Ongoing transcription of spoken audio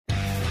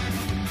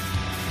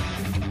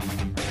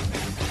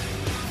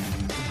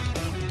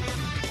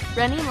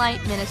Running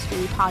Light Ministry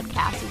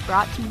podcast is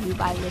brought to you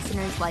by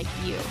listeners like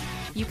you.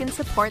 You can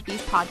support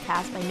these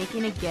podcasts by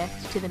making a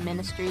gift to the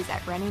ministries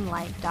at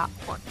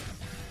runninglight.org.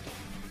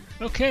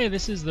 Okay,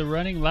 this is the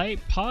Running Light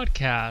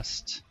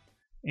podcast,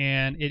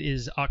 and it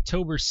is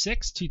October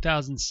 6,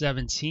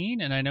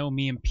 2017, and I know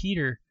me and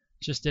Peter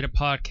just did a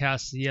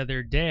podcast the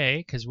other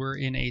day because we're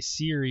in a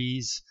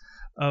series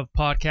of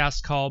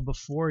podcasts called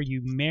Before You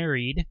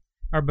Married,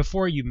 or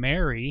Before You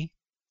Marry.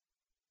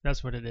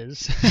 That's what it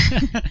is.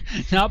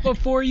 Not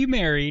Before You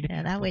Married.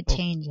 Yeah, that would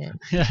change it.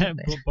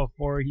 But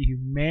Before You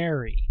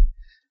Marry.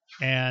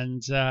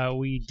 And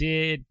we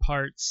did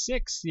part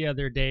 6 the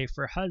other day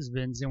for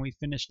husbands, and we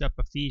finished up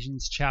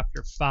Ephesians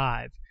chapter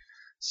 5.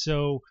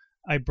 So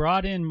I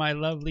brought in my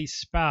lovely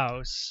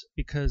spouse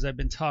because I've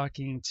been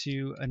talking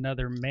to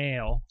another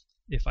male,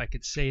 if I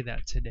could say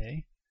that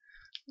today,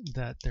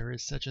 that there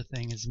is such a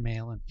thing as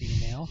male and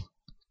female.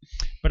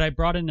 But I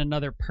brought in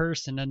another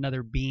person,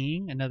 another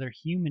being, another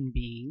human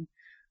being,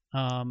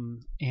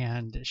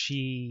 and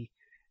she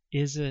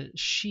is a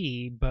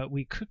she, but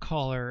we could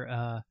call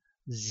her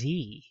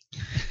Z.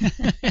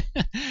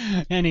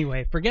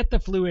 Anyway, forget the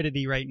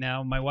fluidity right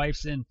now. My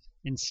wife's in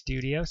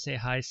studio. Say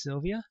hi,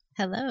 Sylvia.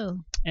 Hello.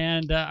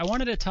 And I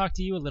wanted to talk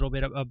to you a little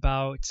bit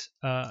about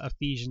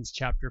Ephesians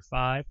chapter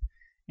 5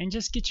 and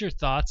just get your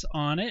thoughts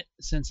on it,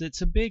 since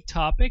it's a big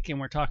topic and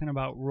we're talking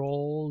about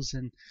roles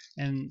and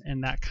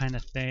that kind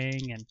of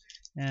thing.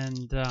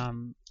 And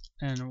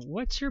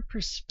what's your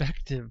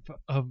perspective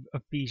of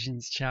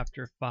Ephesians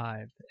chapter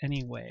 5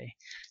 anyway?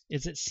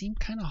 Does it seem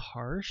kind of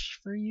harsh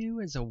for you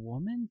as a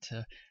woman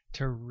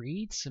to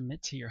read,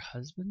 submit to your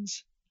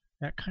husbands,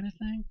 that kind of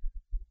thing?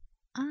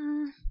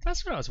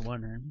 That's what I was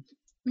wondering.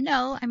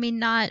 No, I mean,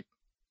 not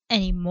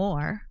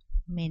anymore.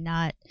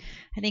 I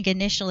think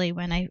initially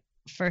when I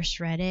first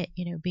read it,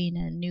 being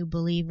a new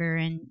believer,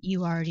 and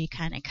you already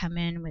kind of come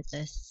in with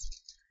this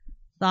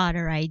thought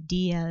or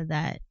idea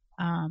that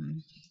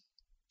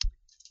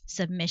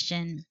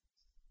submission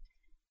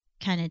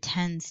kind of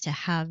tends to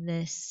have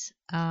this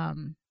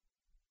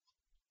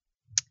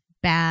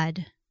bad,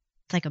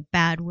 it's like a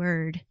bad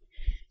word,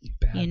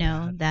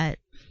 Bad. that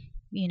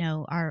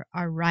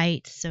our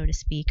rights, so to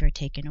speak, are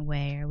taken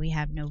away, or we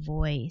have no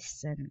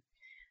voice. And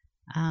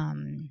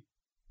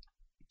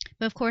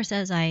but of course,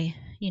 as I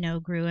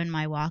grew in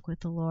my walk with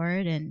the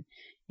Lord and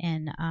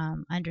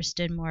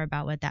understood more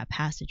about what that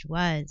passage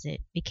was,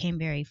 it became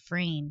very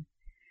freeing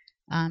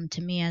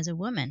to me as a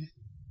woman.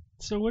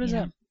 So what is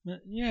that?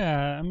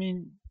 Yeah, I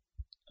mean,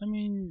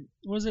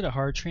 was it a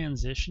hard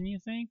transition, you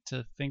think,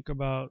 to think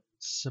about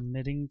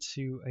submitting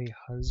to a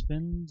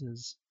husband?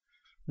 Was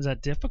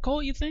that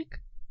difficult, you think?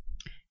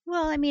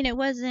 Well, I mean, it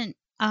wasn't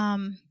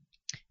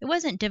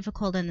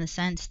difficult in the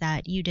sense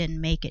that you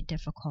didn't make it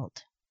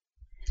difficult.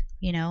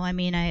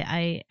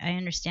 I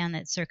understand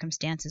that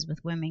circumstances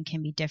with women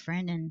can be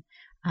different, and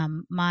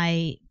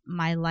my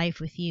life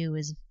with you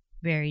is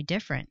very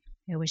different.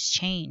 It was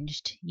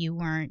changed. You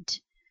weren't,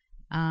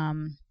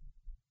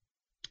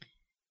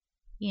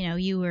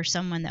 you were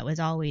someone that was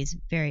always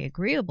very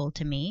agreeable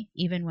to me,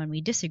 even when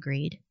we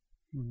disagreed.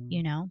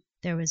 Mm-hmm.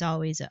 There was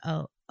always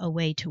a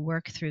way to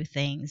work through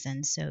things,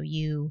 and so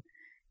you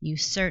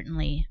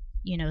certainly,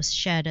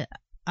 shed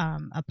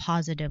a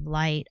positive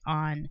light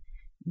on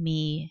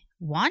me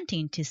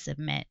wanting to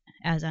submit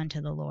as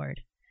unto the Lord.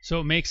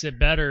 So it makes it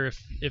better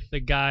if the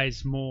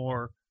guy's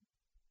more...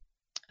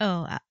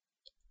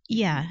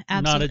 yeah,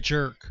 absolutely. Not a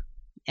jerk.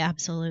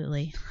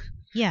 Absolutely.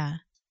 Yeah.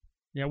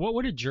 Yeah, what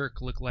would a jerk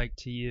look like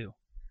to you?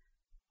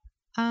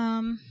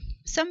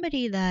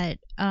 Somebody that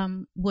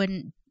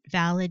wouldn't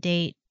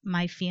validate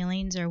my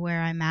feelings or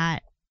where I'm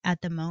at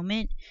the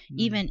moment,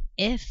 even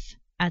if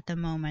at the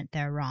moment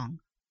they're wrong.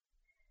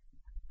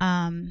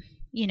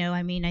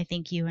 I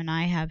think you and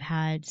I have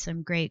had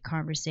some great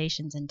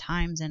conversations and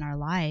times in our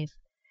life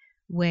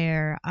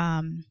where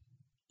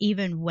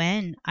even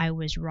when I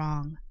was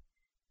wrong,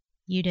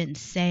 you didn't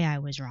say I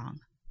was wrong.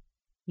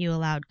 You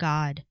allowed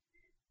God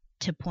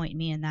to point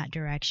me in that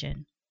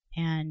direction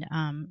and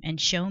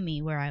show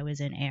me where I was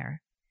in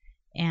error,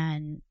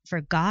 and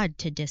for God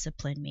to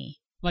discipline me.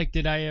 Like,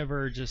 did I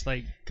ever just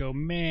go,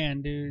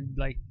 man, dude,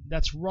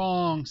 that's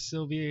wrong,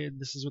 Sylvia,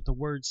 this is what the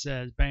word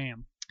says,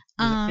 bam?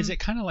 Is it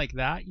kind of like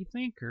that, you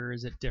think, or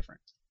is it different?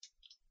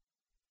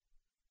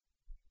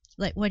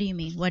 Like, what do you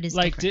mean? What is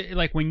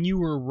different? When you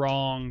were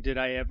wrong, did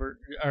I ever,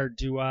 or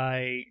do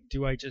I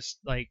just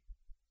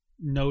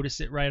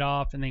notice it right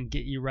off and then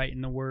get you right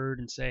in the word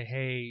and say,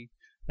 hey,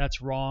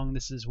 that's wrong,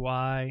 this is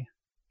why?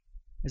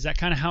 Is that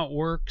kind of how it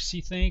works,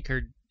 you think,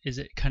 or is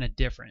it kind of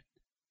different?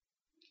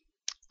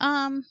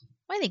 I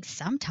think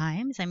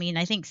sometimes.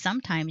 I think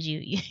sometimes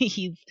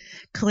you've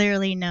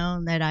clearly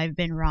known that I've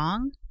been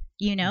wrong,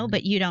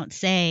 but you don't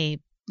say,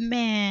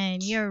 man,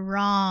 you're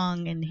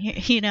wrong. And,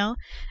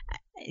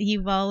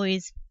 you've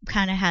always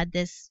kind of had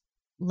this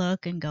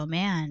look and go,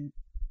 man,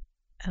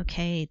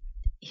 okay,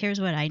 here's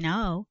what I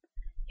know.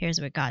 Here's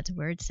what God's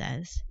word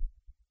says.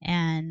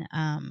 And,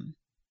 and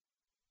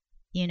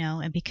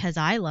because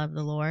I love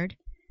the Lord,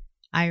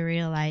 I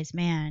realize,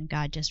 man,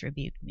 God just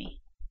rebuked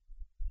me.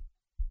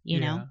 you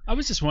know? I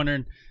was just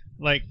wondering,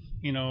 like,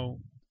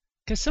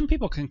 because some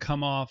people can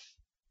come off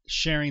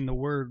sharing the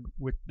word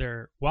with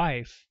their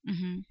wife,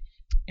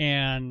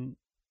 and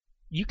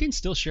you can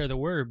still share the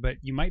word, but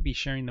you might be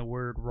sharing the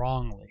word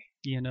wrongly,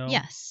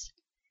 Yes.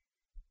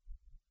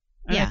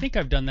 And I think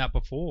I've done that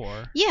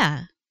before.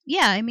 Yeah.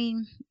 I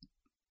mean,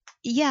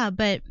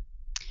 but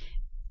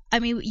I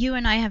mean, you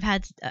and I have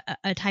had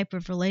a type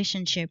of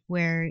relationship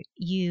where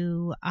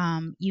you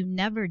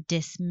never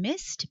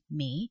dismissed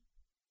me.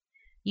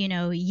 You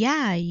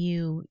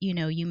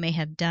may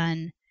have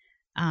done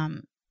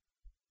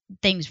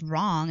things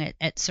wrong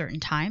at certain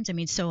times. I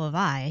mean, so have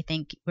I. I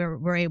think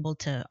we're able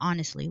to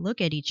honestly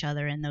look at each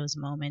other in those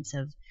moments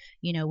of,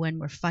 when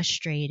we're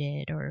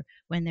frustrated or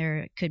when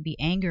there could be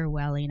anger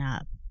welling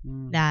up,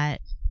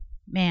 that,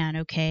 man,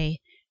 okay,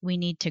 we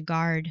need to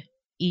guard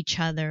each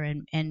other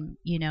and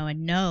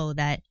know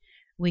that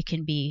we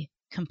can be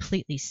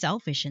completely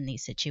selfish in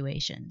these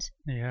situations.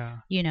 Yeah.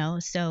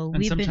 So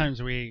and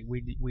sometimes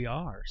we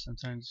are.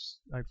 Sometimes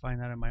I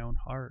find that in my own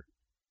heart.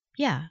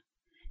 Yeah.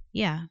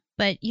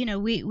 But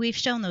we've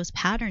shown those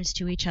patterns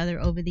to each other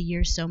over the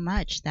years so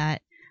much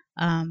that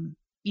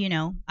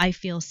I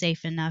feel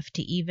safe enough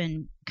to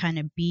even kind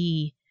of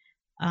be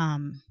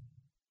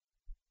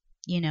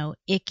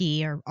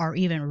icky or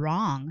even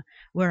wrong,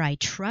 where I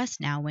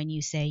trust now when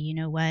you say, you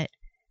know what,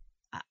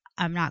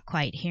 I'm not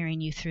quite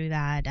hearing you through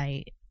that.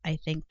 I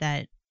think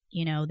that,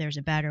 there's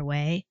a better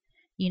way.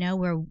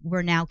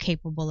 We're now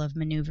capable of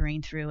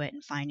maneuvering through it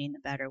and finding the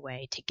better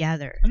way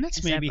together. And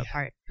that's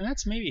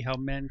maybe how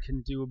men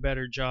can do a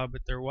better job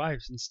with their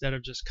wives, instead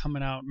of just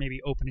coming out, maybe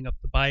opening up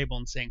the Bible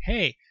and saying,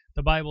 hey,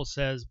 the Bible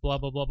says blah,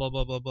 blah, blah, blah,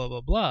 blah, blah, blah,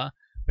 blah, blah.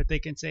 But they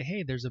can say,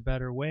 hey, there's a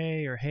better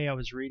way, or hey, I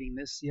was reading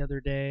this the other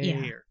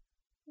day, or,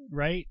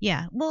 right?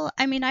 Yeah. Well,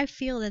 I mean, I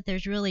feel that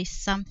there's really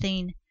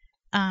something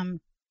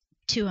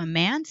to a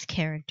man's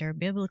character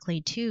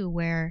biblically too,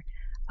 where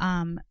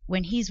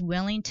when he's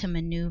willing to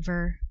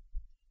maneuver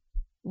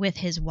with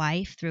his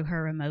wife through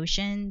her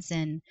emotions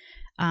and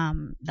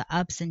the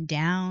ups and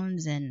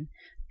downs and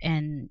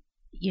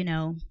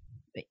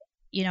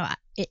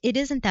it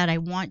isn't that I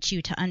want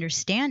you to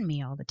understand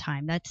me all the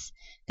time.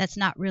 That's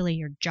not really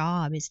your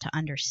job, is to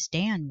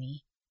understand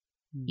me.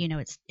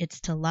 It's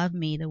to love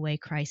me the way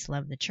Christ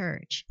loved the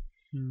church.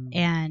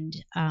 And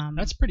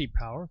that's pretty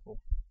powerful.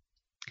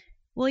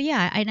 Well,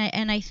 yeah,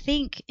 and I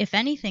think if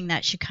anything,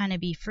 that should kind of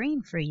be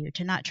freeing for you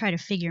to not try to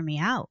figure me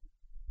out.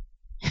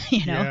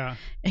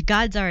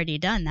 God's already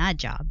done that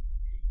job.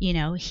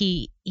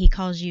 He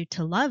calls you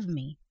to love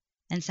me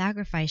and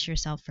sacrifice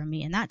yourself for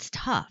me, and that's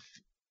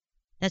tough.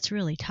 That's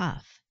really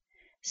tough.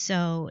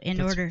 So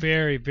that's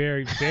very,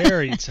 very,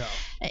 very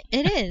tough.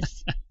 It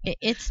is.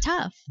 It's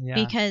tough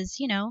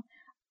because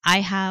I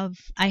have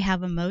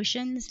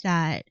emotions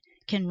that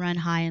can run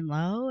high and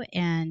low,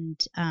 and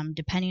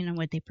depending on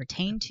what they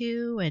pertain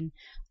to, and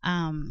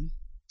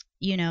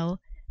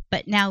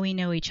but now we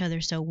know each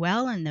other so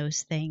well in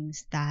those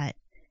things that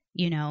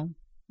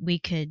we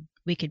could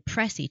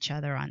press each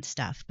other on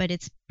stuff, but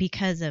it's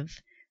because of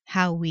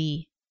how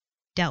we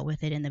dealt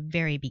with it in the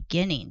very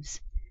beginnings,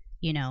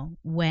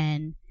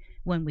 when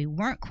we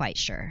weren't quite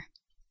sure,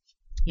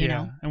 you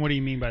know. And what do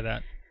you mean by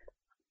that?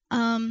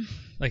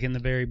 Like in the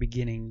very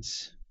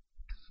beginnings,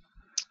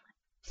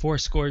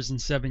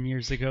 7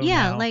 years ago.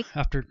 Yeah, now, like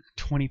after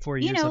 24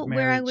 years of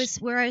marriage.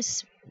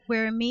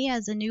 where me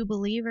as a new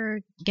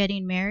believer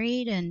getting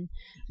married and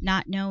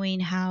not knowing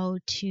how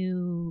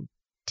to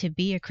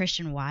be a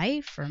Christian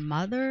wife or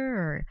mother,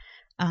 or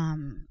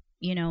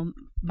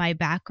my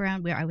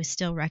background, where I was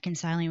still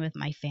reconciling with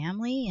my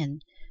family,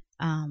 and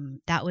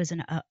that was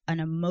an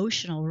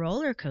emotional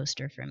roller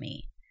coaster for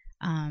me.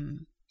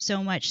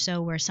 So much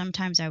so where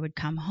sometimes I would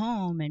come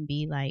home and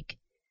be like,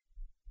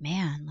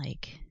 man,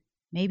 like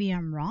maybe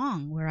I'm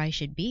wrong where I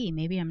should be.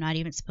 Maybe I'm not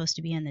even supposed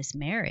to be in this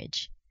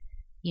marriage,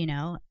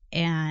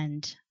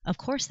 and of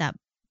course that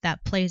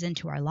plays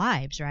into our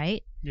lives,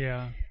 right?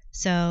 Yeah.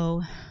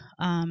 So,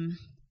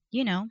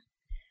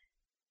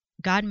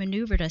 God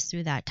maneuvered us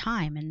through that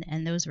time,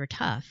 and those were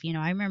tough.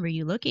 I remember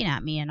you looking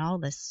at me and all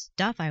the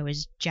stuff I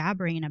was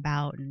jabbering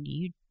about, and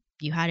you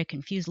had a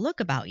confused look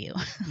about you.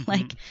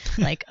 like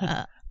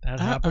that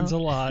happens a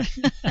lot.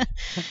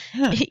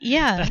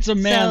 Yeah. That's a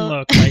man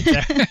look right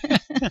there.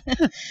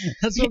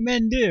 That's what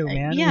men do,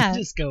 man. Yeah. We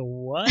just go,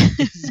 what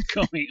is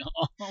going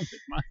on with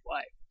my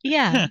wife?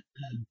 Yeah.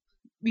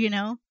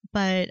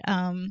 But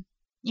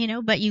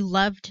you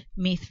loved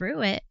me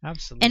through it.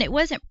 Absolutely. And it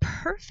wasn't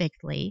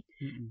perfectly,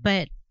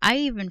 but I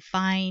even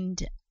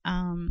find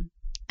a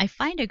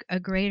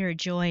greater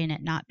joy in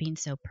it not being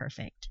so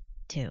perfect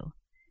too.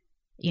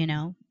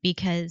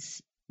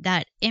 Because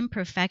that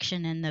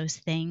imperfection in those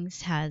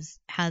things has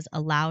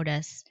allowed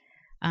us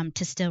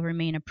to still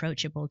remain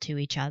approachable to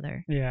each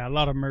other. Yeah, a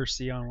lot of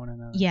mercy on one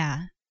another.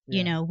 Yeah.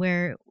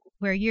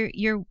 Where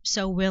you're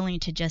so willing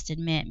to just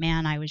admit,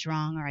 man, I was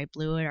wrong, or I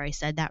blew it, or I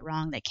said that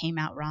wrong, that came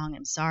out wrong,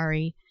 I'm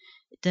sorry,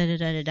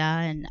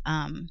 and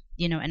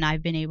and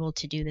I've been able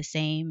to do the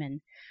same,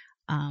 and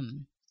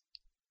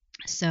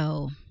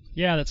so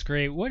Yeah, that's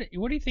great. What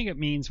do you think it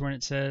means when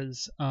it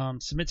says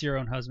submit to your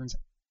own husbands?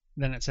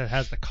 Then it says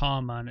has the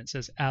comma and it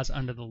says as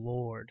unto the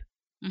Lord.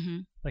 Hmm.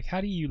 Like,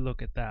 how do you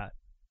look at that?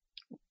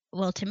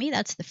 Well, to me,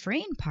 that's the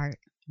freeing part.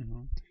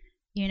 Hmm.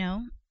 You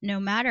know, no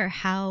matter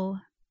how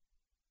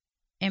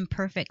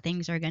imperfect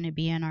things are going to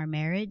be in our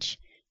marriage,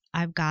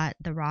 I've got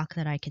the rock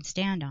that I can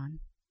stand on.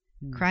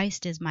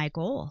 Christ is my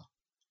goal.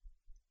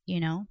 You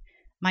know,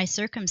 my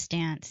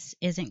circumstance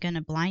isn't going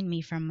to blind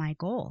me from my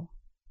goal.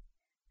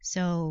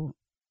 So,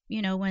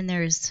 you know, when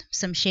there's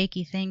some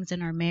shaky things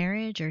in our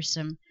marriage or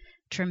some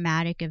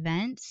traumatic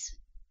events,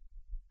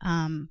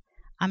 I'm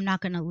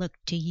not going to look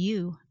to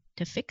you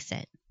to fix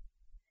it.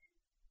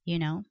 You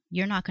know,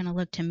 you're not going to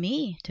look to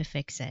me to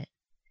fix it.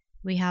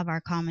 We have our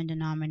common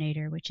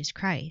denominator, which is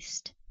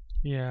Christ.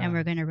 Yeah. And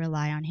we're going to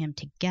rely on him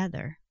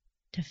together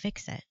to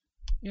fix it.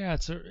 Yeah,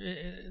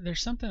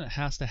 there's something that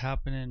has to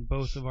happen in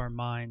both of our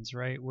minds,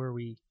 right? Where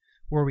we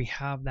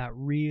have that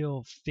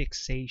real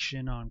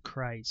fixation on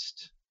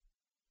Christ.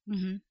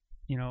 Mm-hmm.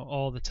 You know,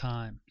 all the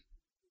time.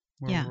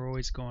 Where Yeah. we're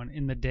always going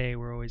in the day,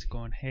 we're always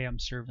going, "Hey, I'm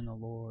serving the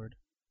Lord."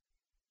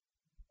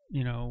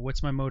 You know,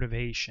 what's my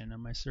motivation?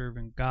 Am I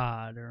serving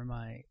God or am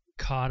I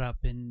caught up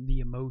in the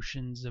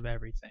emotions of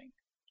everything?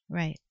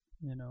 Right.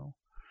 You know.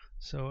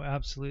 So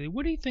absolutely.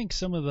 What do you think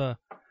some of the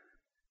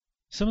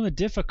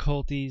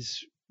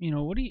difficulties,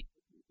 what do you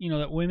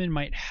that women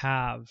might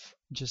have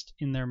just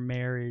in their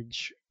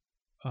marriage,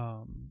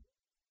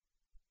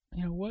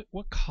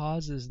 what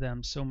causes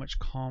them so much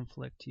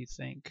conflict, do you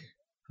think,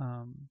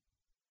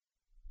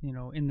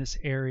 in this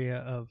area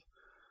of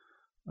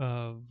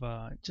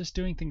just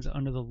doing things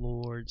under the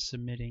Lord,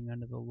 submitting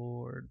under the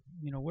Lord?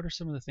 What are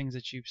some of the things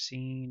that you've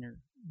seen or,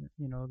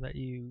 that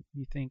you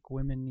think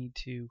women need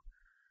to,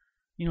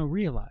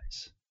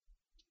 realize?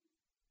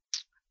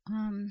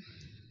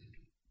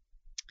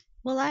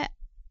 Well,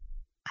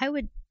 I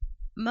would,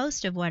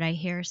 most of what I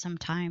hear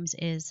sometimes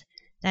is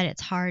that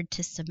it's hard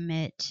to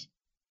submit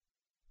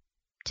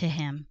to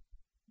him,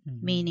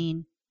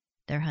 meaning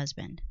their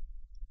husband.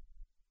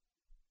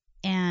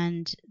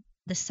 And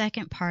the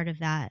second part of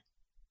that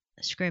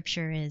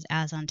scripture is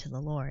as unto the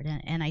Lord.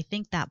 And I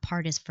think that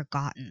part is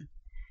forgotten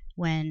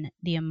when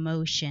the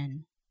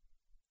emotion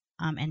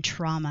and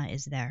trauma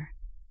is there.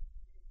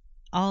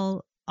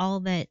 All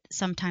that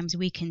sometimes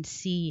we can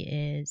see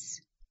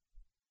is,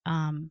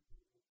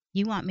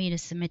 you want me to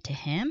submit to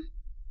him,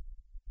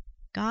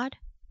 God?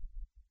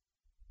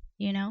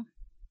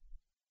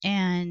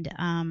 And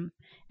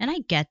I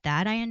get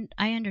that.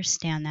 I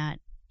understand that,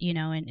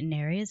 in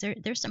areas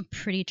there's some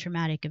pretty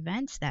traumatic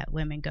events that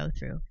women go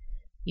through,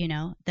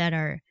 that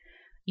are,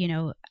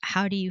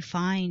 how do you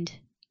find,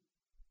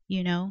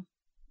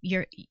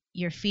 your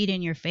feet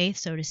in your faith,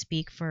 so to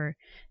speak, for,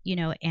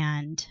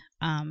 and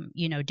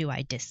do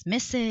I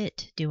dismiss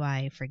it? Do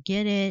I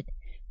forget it?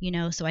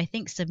 So I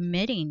think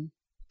submitting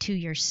to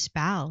your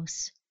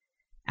spouse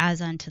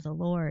as unto the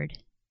Lord,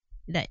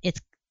 that it's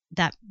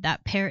that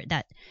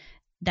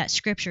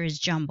scripture is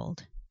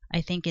jumbled.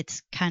 I think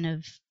it's kind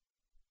of,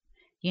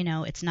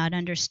 it's not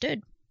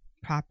understood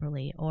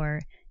properly,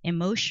 or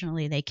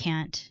emotionally they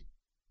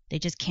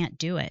just can't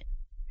do it.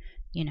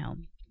 Yeah,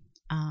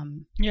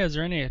 is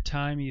there any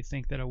time you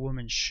think that a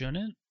woman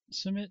shouldn't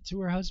submit to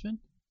her husband?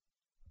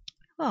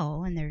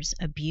 Well, when there's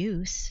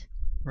abuse,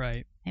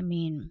 right? I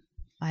mean,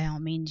 by all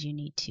means, you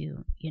need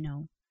to,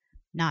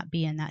 not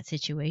be in that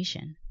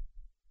situation.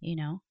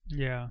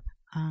 Yeah.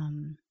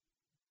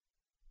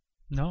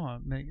 No,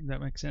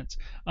 that makes sense.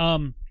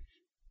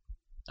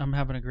 I'm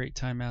having a great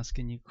time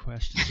asking you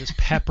questions, just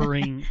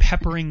peppering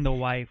the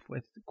wife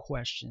with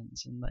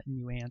questions and letting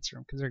you answer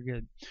them because they're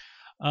good.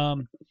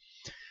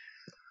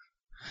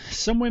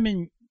 Some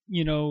women,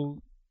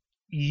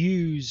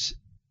 use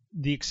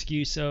the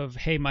excuse of,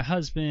 hey, my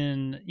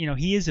husband,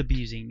 he is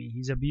abusing me.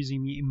 He's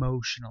abusing me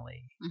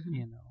emotionally,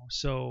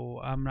 so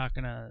I'm not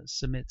going to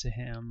submit to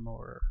him,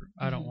 or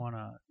I don't want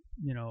to,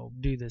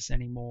 do this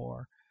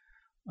anymore.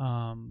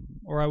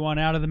 Or I want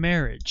out of the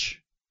marriage.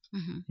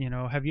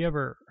 Have you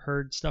ever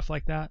heard stuff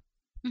like that?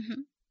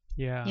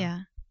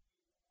 Yeah.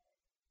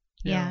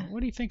 What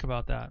do you think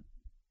about that?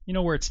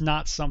 Where it's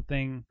not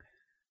something,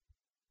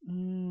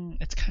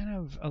 it's kind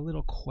of a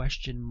little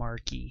question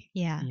marky.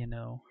 Yeah.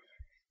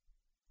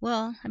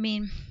 Well, I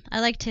mean, I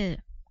like to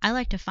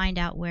find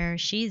out where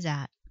she's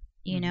at,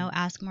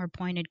 ask more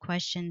pointed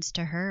questions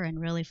to her and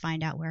really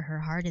find out where her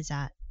heart is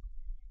at.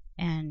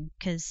 And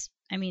because,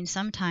 I mean,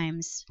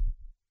 sometimes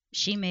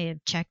she may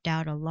have checked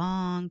out a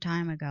long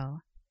time ago,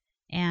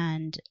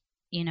 and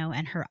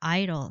and her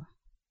idol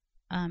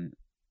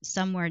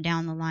somewhere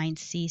down the line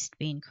ceased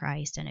being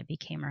Christ and it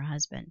became her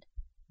husband.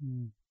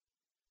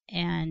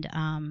 And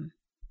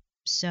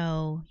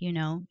so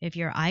if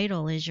your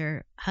idol is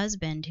your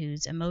husband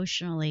who's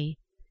emotionally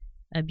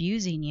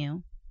abusing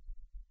you,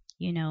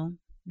 you're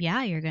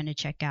going to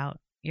check out,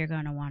 you're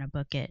going to want to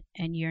book it,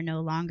 and you're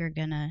no longer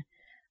going to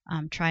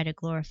try to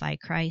glorify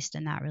Christ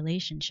in that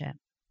relationship.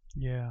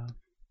 Yeah.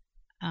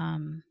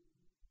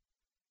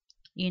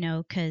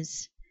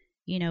 Because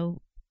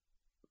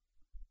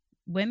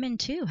women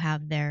too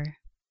have their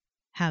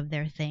have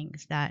their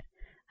things that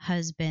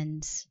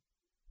husbands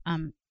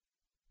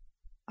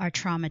are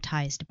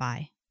traumatized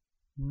by.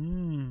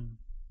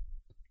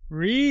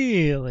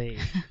 Really?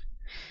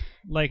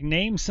 Like,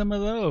 name some of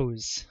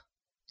those.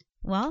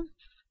 Well,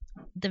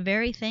 the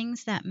very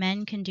things that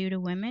men can do to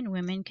women,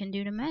 women can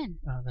do to men.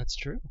 Oh, that's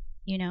true.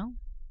 You know,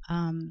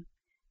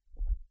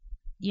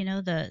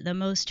 the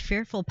most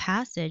fearful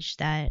passage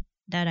that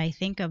I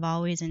think of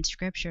always in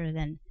Scripture.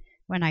 Then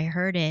when I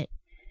heard it,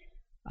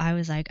 I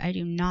was like, I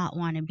do not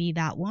want to be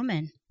that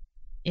woman.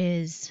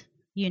 Is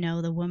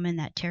the woman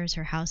that tears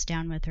her house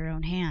down with her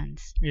own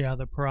hands. Yeah,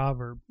 the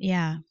proverb.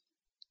 Yeah,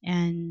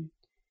 and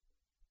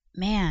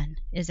man,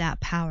 is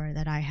that power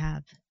that I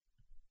have.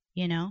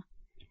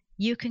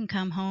 You can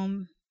come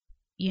home,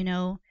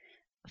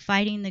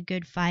 fighting the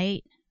good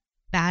fight,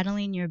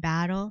 battling your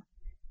battle,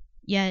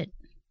 yet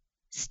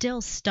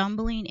still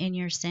stumbling in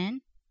your sin,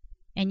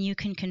 and you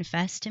can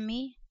confess to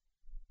me,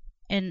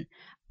 and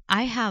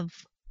I have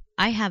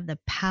the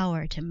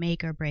power to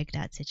make or break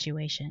that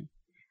situation.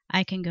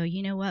 I can go,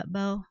 you know what,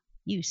 Bo?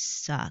 You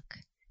suck.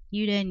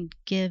 You didn't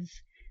give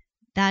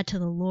that to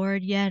the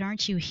Lord yet.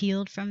 Aren't you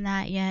healed from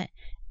that yet?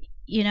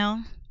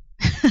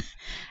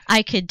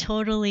 I could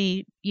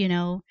totally,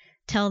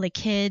 tell the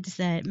kids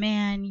that,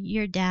 man,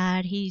 your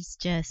dad, he's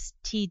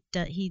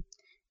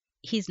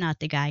not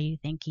the guy you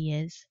think he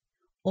is.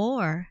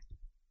 Or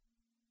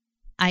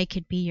I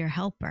could be your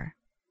helper.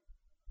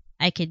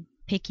 I could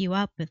pick you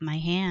up with my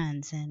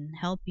hands and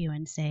help you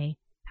and say,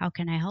 how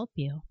can I help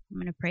you? I'm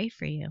going to pray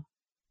for you.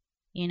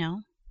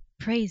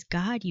 Praise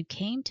God you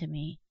came to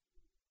me,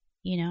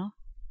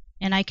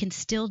 and I can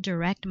still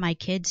direct my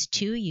kids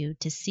to you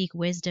to seek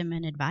wisdom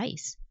and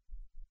advice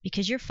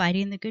because you're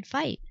fighting the good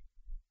fight.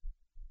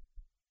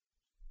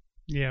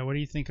 Yeah, what do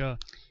you think a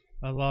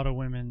lot of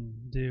women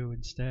do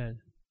instead?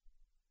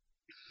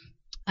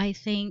 I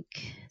think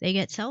they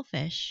get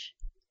selfish.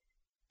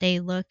 They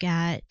look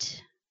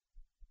at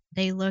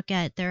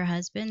their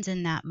husbands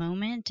in that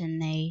moment,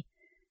 and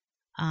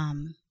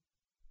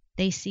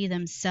they see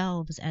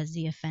themselves as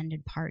the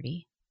offended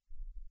party.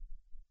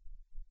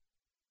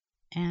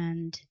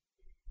 And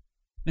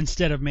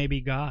instead of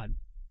maybe God.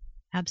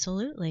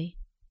 Absolutely.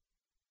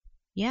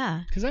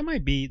 Yeah. Because that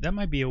might be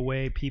a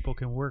way people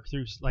can work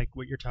through, like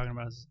what you're talking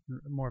about is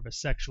more of a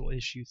sexual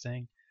issue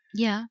thing.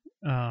 Yeah.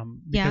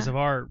 Because of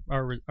our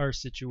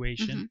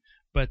situation.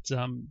 But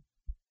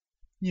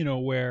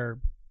where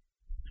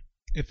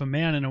if a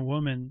man and a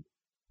woman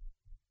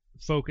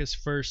focus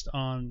first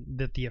on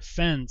that the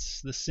offense,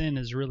 the sin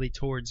is really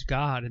towards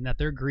God, and that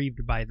they're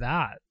grieved by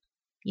that.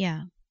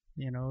 Yeah.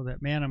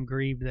 That, man, I'm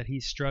grieved that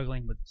he's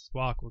struggling with his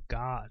walk with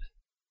God.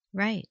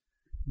 Right.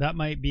 That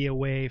might be a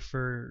way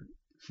for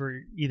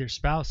either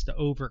spouse to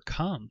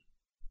overcome,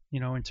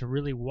 and to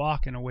really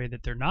walk in a way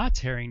that they're not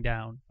tearing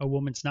down. A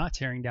woman's not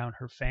tearing down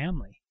her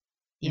family,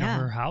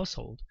 her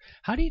household.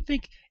 How do you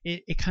think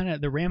it kind of,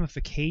 the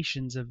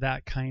ramifications of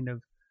that kind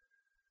of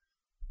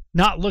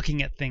not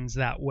looking at things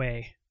that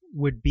way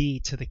would be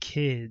to the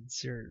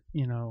kids or,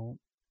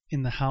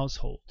 in the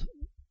household?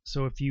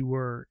 So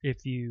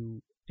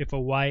if a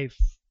wife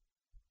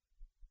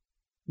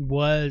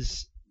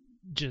was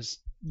just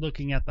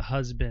looking at the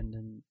husband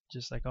and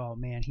just like, oh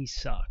man, he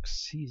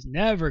sucks, he's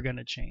never going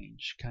to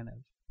change, kind of,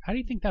 how do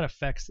you think that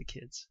affects the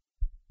kids?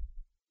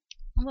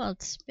 Well,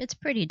 it's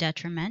pretty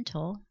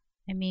detrimental.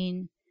 I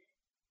mean,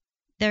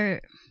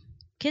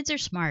 kids are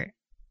smart.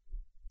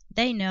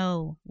 They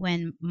know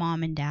when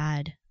mom and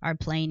dad are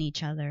playing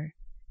each other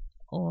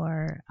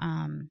or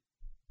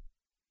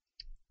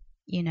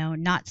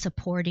not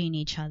supporting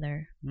each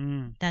other.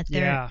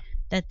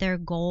 That their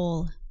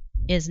goal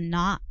is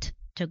not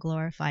to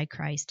glorify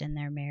Christ in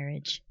their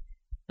marriage,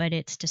 but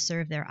it's to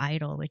serve their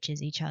idol, which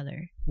is each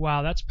other.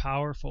 Wow, that's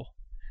powerful.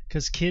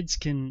 Because kids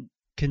can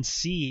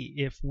see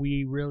if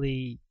we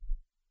really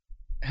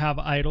have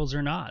idols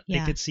or not. Yeah.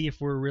 They could see if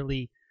we're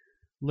really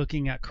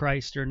looking at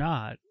Christ or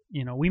not.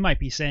 We might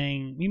be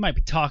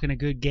talking a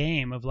good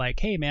game of like,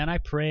 hey man, I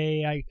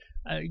pray,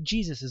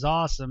 Jesus is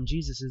awesome,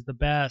 Jesus is the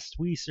best,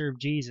 we serve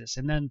Jesus,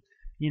 and then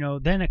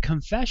then a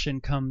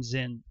confession comes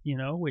in,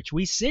 which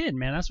we sin,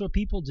 man, that's what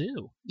people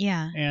do.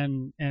 Yeah.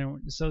 And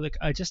so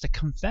just a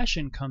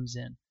confession comes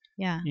in.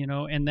 Yeah.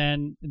 And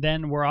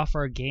then we're off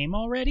our game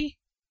already.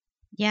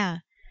 Yeah.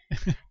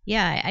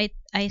 Yeah,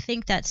 I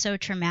think that's so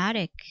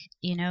traumatic,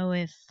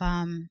 if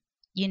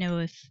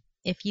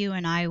you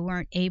and I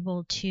weren't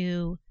able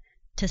to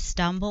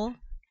stumble,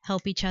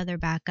 help each other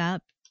back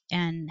up,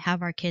 and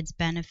have our kids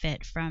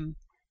benefit from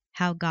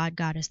how God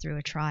got us through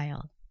a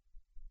trial.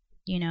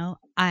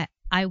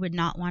 I would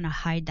not want to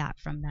hide that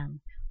from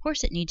them. Of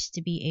course, it needs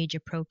to be age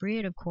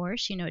appropriate, of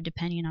course,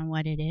 depending on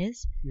what it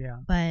is. Yeah.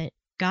 But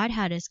God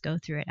had us go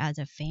through it as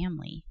a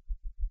family,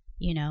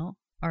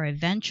 or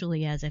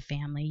eventually as a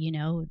family,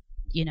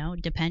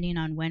 depending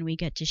on when we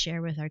get to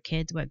share with our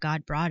kids what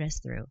God brought us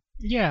through.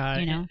 Yeah.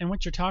 And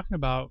what you're talking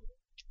about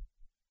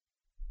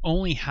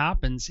only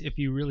happens if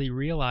you really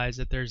realize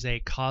that there's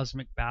a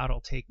cosmic battle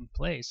taking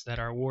place, that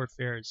our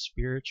warfare is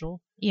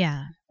spiritual.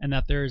 Yeah. And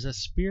that there is a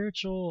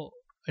spiritual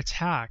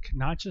attack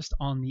not just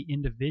on the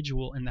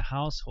individual in the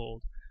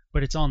household,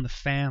 but it's on the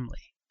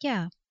family.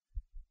 Yeah.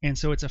 And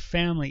so it's a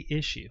family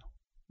issue.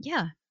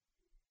 Yeah.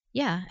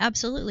 Yeah,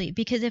 absolutely.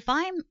 Because if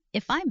I'm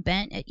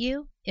bent at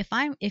you,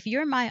 if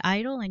you're my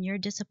idol and you're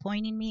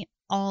disappointing me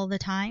all the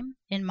time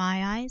in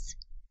my eyes,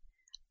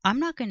 I'm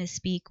not going to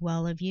speak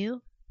well of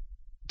you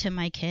to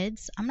my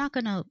kids. I'm not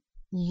going to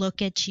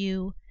look at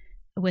you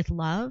with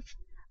love.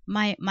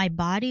 My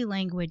body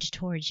language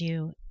towards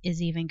you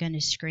is even going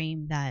to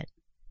scream that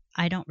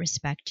I don't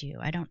respect you.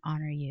 I don't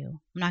honor you.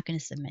 I'm not going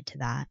to submit to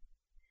that.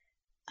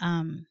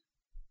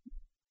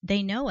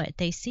 They know it.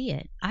 They see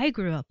it. I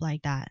grew up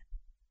like that.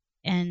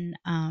 And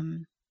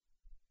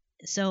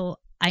so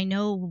I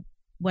know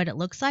what it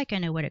looks like. I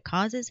know what it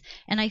causes.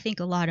 And I think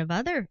a lot of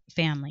other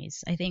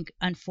families, I think,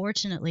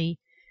 unfortunately,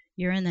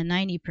 you're in the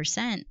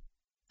 90%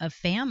 of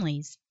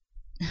families,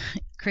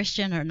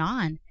 Christian or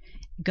non,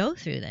 go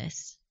through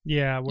this.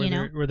 Yeah,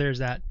 where there's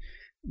that.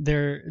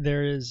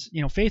 There is,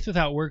 faith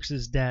without works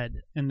is dead.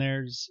 And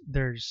there's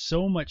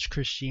so much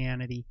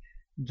Christianity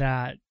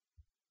that,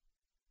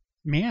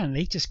 man,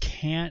 they just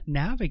can't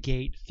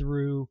navigate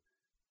through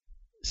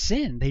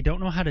sin. They don't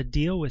know how to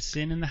deal with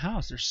sin in the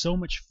house. There's so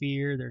much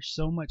fear. There's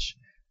so much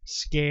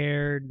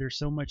scared. There's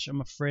so much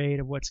I'm afraid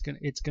of what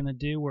it's gonna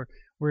do.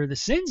 Where the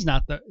sin's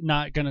not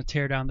gonna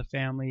tear down the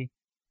family.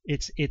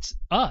 It's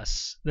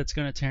us that's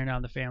gonna tear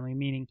down the family.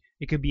 Meaning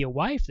it could be a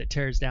wife that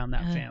tears down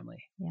that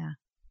family. Yeah.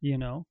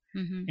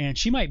 Mm-hmm. And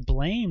she might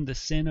blame the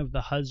sin of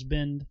the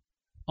husband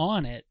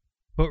on it,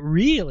 but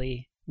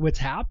really what's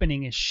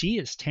happening is she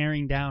is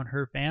tearing down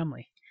her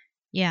family.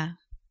 Yeah.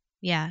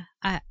 Yeah.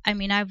 I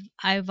mean,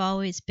 I've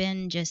always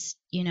been just,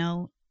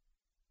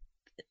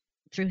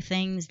 through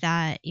things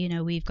that,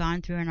 we've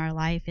gone through in our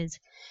life is,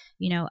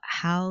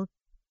 how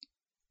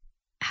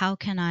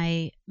can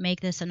I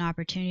make this an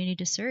opportunity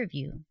to serve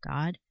you,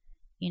 God?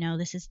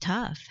 This is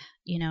tough.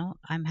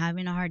 I'm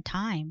having a hard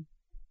time.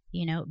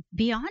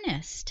 Be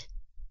honest.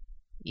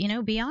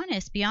 Be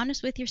honest. Be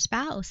honest with your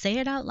spouse. Say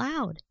it out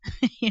loud.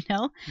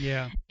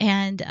 Yeah.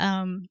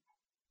 And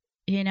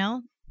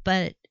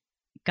but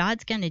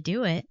God's going to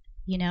do it.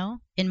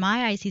 In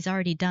my eyes, he's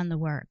already done the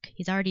work.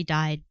 He's already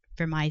died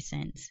for my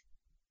sins.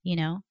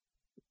 The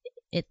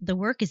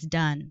work is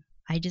done.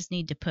 I just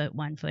need to put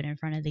one foot in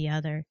front of the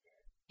other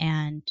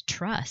and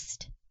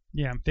trust.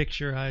 Yeah, and fix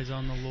your eyes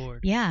on the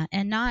Lord. Yeah,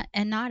 and not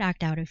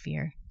act out of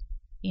fear.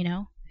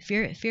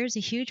 Fear is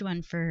a huge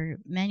one for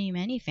many,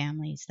 many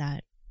families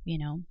that,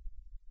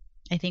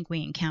 I think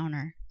we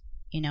encounter.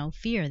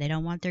 Fear. They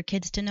don't want their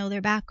kids to know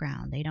their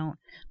background. They don't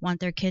want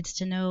their kids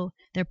to know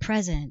their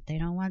present. They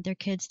don't want their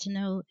kids to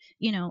know,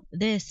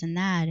 this and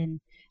that.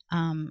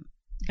 And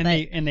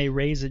they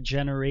raise a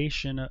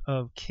generation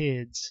of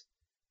kids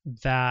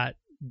that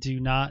do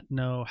not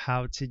know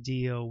how to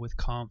deal with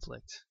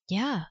conflict.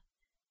 Yeah.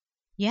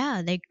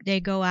 Yeah. They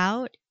go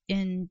out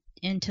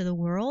into the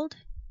world,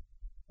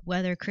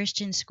 whether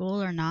Christian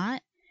school or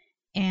not,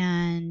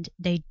 and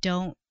they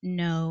don't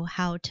know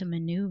how to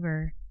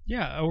maneuver.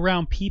 Yeah,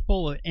 around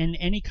people in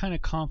any kind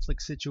of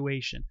conflict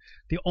situation.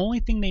 The only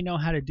thing they know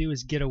how to do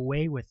is get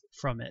away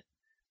from it.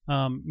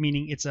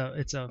 Meaning it's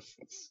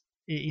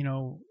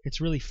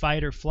really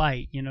fight or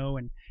flight,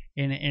 and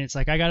it's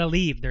like, I gotta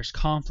leave. There's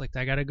conflict.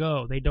 I gotta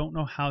go. They don't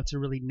know how to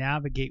really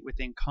navigate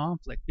within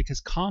conflict because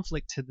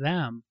conflict to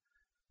them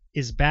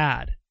is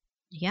bad.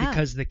 Yeah.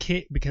 Because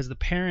the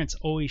parents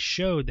always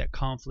showed that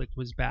conflict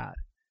was bad.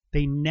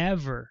 They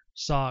never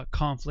saw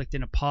conflict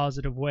in a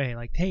positive way.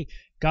 Like, hey,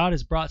 God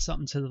has brought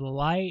something to the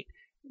light.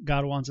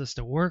 God wants us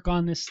to work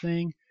on this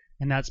thing.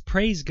 And that's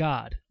praise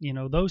God.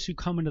 Those who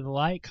come into the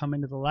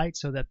light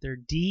so that their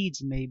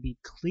deeds may be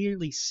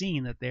clearly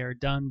seen that they are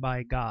done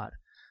by God.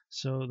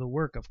 So the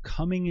work of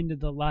coming into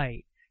the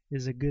light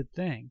is a good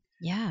thing.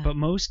 Yeah. But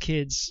most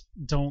kids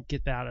don't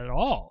get that at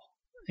all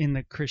in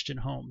the Christian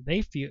home.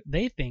 They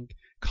think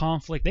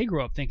conflict, they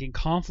grow up thinking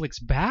conflict's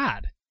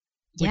bad.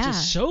 Which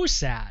is so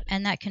sad.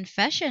 And that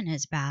confession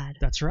is bad.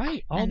 That's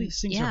right. All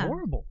these things are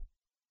horrible.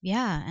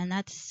 Yeah, and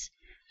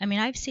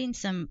I've seen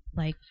some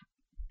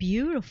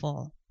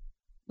beautiful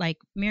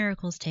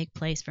miracles take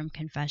place from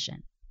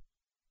confession.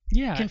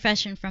 Yeah.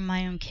 Confession from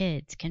my own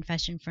kids,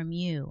 confession from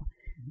you.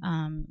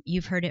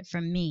 You've heard it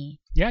from me.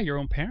 Yeah, your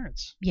own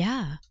parents.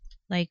 Yeah.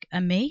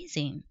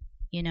 Amazing.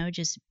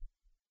 Just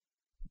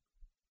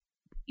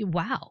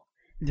wow.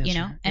 That's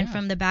right. And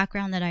from the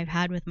background that I've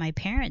had with my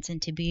parents,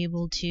 and to be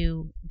able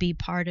to be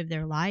part of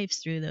their lives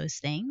through those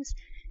things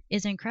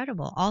is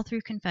incredible, all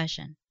through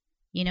confession.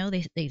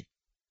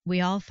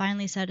 We all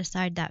finally set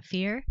aside that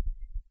fear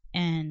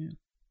and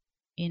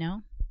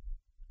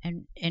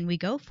we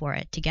go for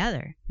it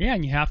together. Yeah,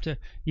 and you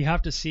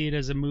have to see it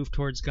as a move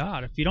towards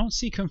God. If you don't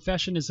see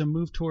confession as a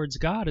move towards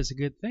God as a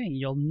good thing,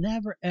 you'll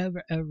never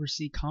ever ever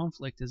see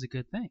conflict as a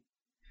good thing.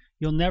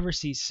 You'll never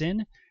see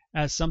sin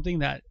as something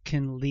that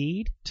can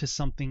lead to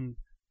something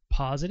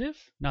positive.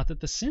 Not that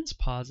the sin's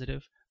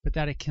positive, but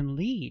that it can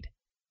lead.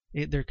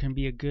 There can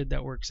be a good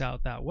that works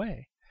out that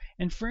way.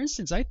 And for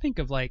instance, I think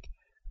of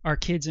our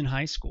kids in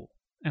high school.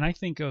 And I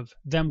think of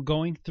them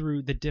going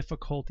through the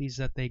difficulties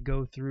that they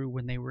go through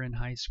when they were in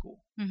high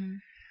school. Mm-hmm.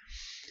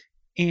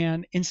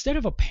 And instead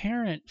of a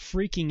parent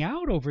freaking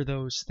out over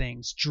those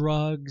things,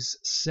 drugs,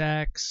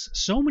 sex,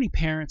 so many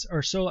parents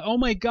are so, oh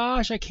my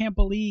gosh, I can't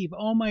believe,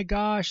 oh my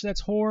gosh,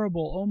 that's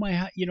horrible, oh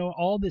my,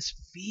 all this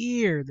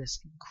fear, this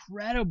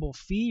incredible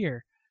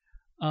fear.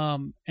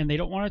 And they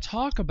don't want to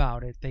talk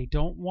about it. They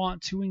don't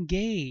want to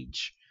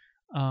engage.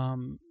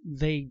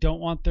 They don't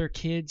want their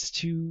kids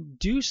to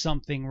do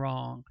something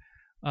wrong.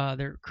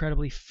 They're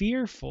incredibly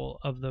fearful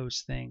of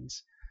those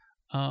things.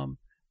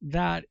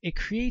 That it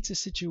creates a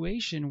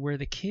situation where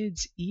the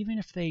kids, even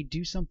if they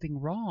do something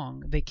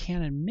wrong, they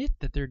can't admit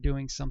that they're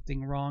doing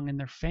something wrong in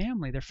their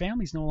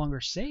family's no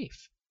longer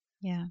safe.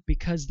 Yeah.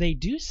 Because they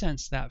do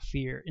sense that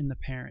fear in the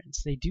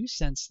parents. They do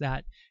sense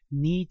that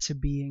need to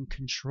be in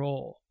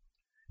control.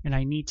 And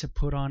I need to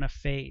put on a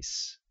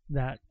face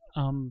that,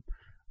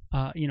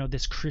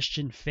 this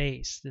Christian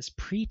face, this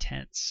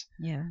pretense,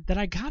 that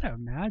I gotta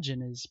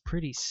imagine is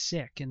pretty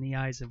sick in the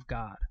eyes of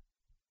God.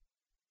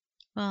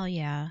 Well,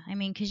 yeah. I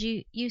mean, because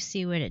you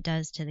see what it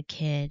does to the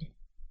kid,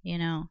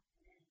 Yeah.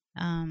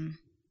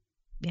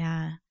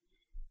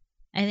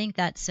 I think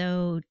that's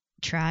so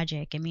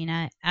tragic. I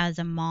mean, as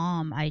a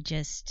mom,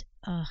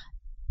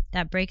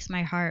 that breaks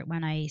my heart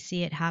when I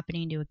see it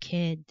happening to a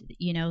kid.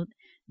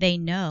 They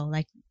know,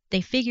 like,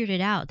 they figured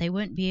it out. They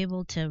wouldn't be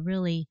able to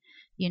really,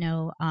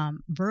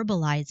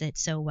 verbalize it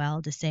so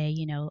well to say,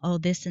 oh,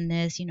 this and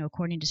this,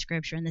 according to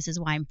scripture, and this is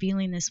why I'm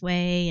feeling this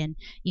way. And,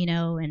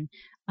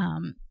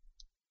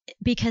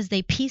 because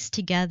they piece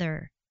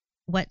together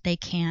what they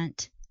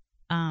can't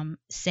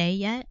say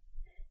yet.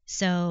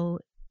 So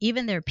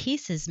even their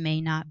pieces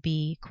may not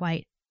be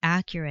quite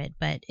accurate,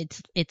 but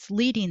it's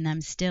leading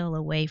them still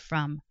away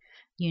from,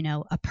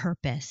 a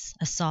purpose,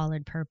 a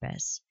solid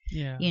purpose.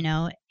 Yeah.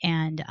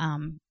 And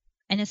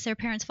it's their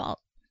parents' fault.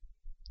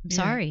 I'm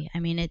sorry. I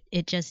mean,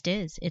 it just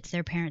is. It's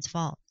their parents'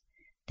 fault.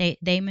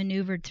 They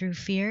maneuvered through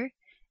fear,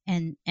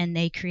 and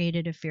they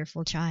created a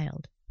fearful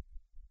child.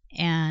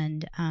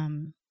 And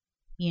a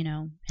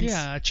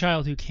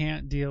child who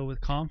can't deal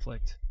with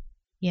conflict.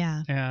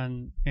 Yeah.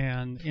 And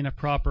in a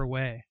proper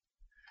way.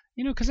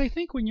 Because I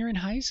think when you're in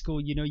high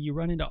school, you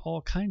run into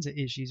all kinds of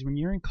issues. When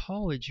you're in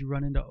college, you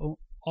run into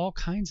all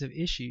kinds of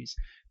issues.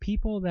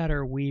 People that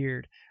are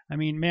weird. I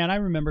mean, man, I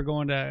remember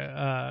going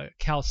to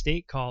Cal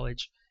State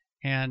College,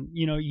 and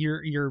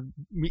you're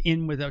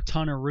in with a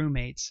ton of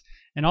roommates,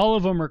 and all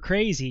of them are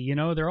crazy.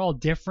 They're all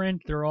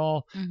different. They're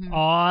all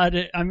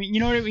odd. I mean, you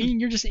know what I mean?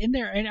 You're just in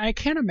there, and I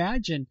can't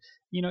imagine.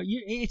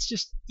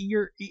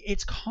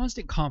 It's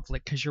constant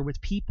conflict because you're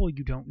with people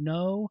you don't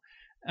know.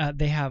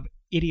 They have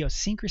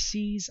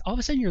idiosyncrasies. All of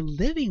a sudden, you're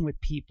living with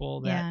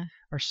people that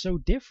are so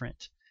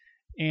different.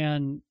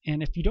 And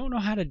if you don't know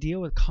how to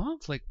deal with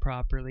conflict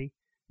properly,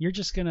 you're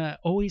just gonna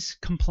always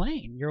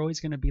complain. You're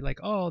always gonna be like,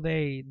 oh,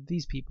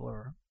 these people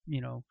are,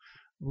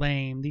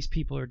 lame. These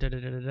people are da da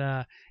da da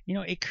da.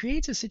 It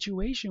creates a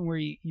situation where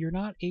you're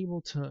not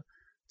able to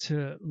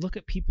look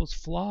at people's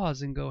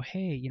flaws and go,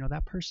 hey,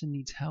 that person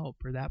needs help,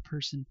 or that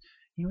person,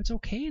 it's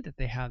okay that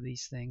they have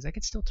these things. I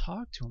could still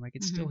talk to them. I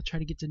could still try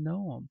to get to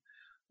know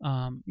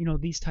them.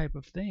 These type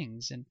of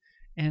things.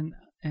 And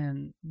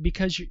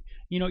because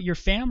your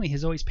family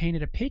has always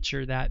painted a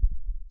picture that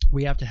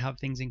we have to have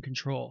things in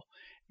control.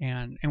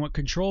 And what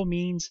control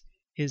means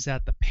is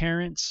that the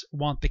parents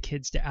want the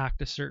kids to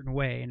act a certain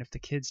way. And if the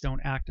kids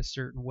don't act a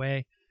certain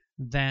way,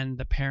 then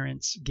the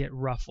parents get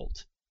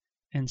ruffled.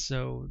 And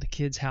so the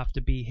kids have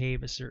to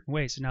behave a certain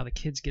way. So now the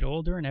kids get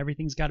older and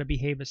everything's got to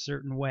behave a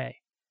certain way.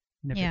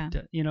 And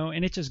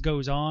and it just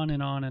goes on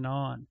and on and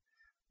on.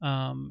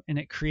 And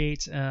it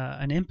creates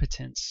an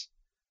impotence,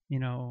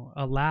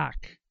 a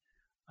lack,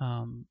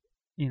 and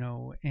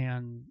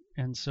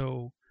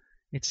so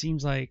it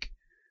seems like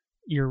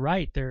you're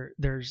right.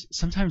 There's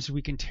sometimes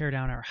we can tear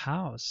down our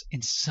house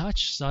in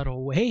such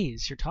subtle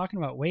ways. You're talking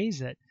about ways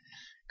that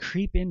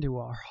creep into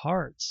our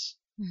hearts.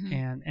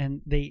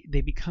 And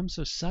they become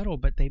so subtle,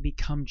 but they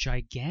become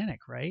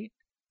gigantic, right?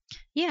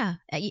 Yeah,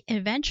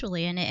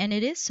 eventually. And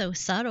it is so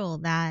subtle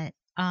that,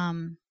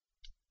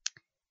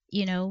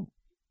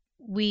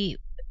 we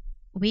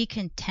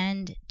can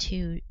tend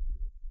to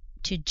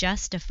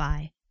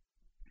justify,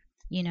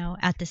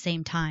 at the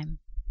same time.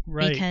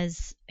 Right.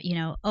 Because,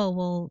 oh,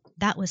 well,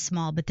 that was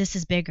small, but this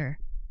is bigger,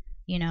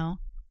 that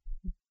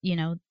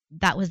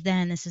was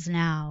then, this is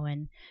now.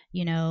 And,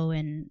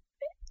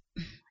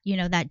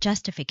 that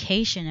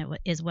justification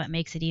is what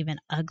makes it even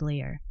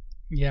uglier.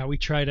 Yeah, we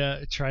try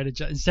to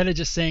instead of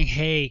just saying,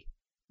 hey.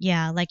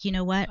 Yeah, like,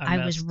 what?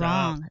 I was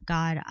wrong.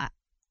 God,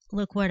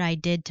 look what I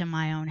did to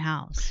my own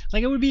house.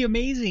 Like, it would be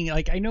amazing.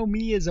 Like, I know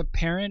me as a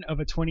parent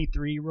of a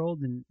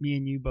 23-year-old, and me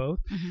and you both,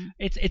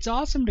 it's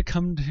awesome to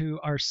come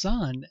to our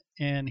son,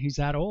 and who's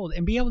that old,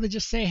 and be able to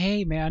just say,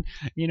 hey, man,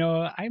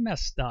 I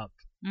messed up.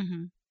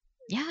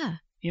 Yeah.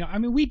 I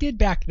mean, we did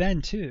back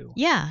then too.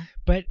 Yeah.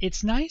 But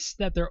it's nice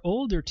that they're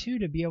older too,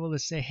 to be able to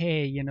say,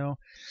 hey,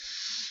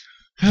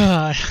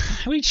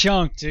 we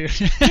chunked, dude.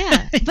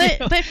 Yeah.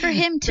 But for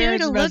him too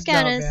to look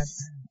at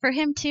us. for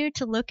him too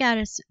to look at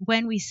us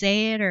when we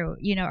say it, or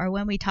or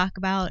when we talk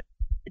about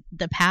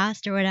the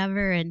past or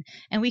whatever, and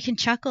we can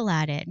chuckle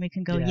at it, and we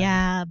can go,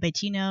 yeah, but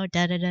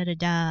da da da da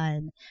da,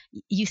 and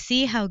you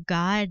see how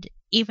God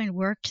even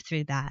worked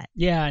through that.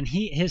 Yeah, and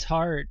his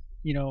heart,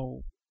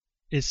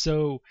 is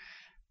so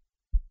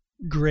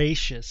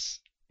gracious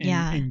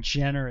and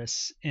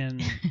generous,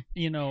 and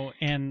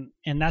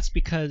and that's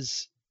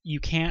because you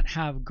can't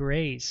have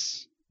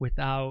grace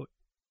without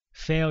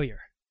failure.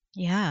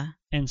 Yeah.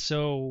 And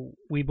so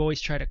we've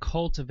always tried to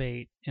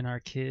cultivate in our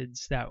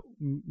kids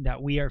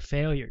that we are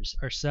failures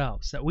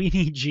ourselves, that we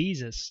need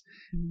Jesus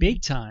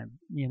big time,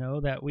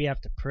 that we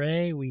have to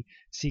pray, we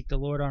seek the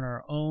Lord on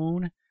our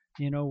own,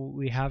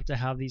 we have to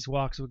have these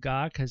walks with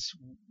God, because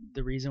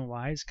the reason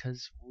why is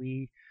because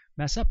we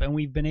mess up, and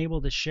we've been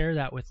able to share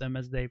that with them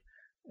as they've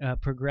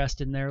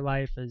progressed in their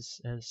life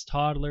as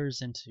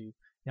toddlers into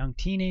young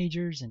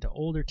teenagers, into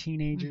older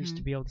teenagers,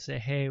 to be able to say,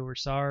 hey, we're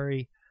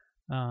sorry,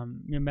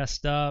 you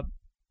messed up,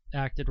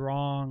 acted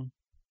wrong,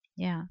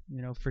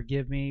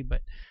 forgive me.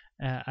 But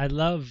I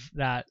love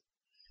that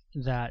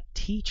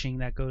teaching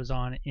that goes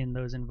on in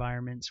those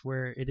environments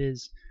where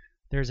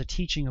there's a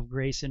teaching of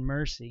grace and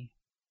mercy,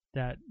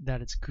 that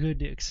it's good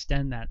to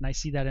extend that. And I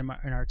see that in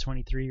our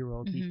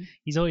 23-year-old.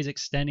 He's always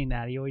extending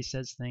that. He always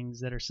says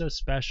things that are so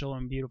special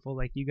and beautiful,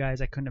 like, you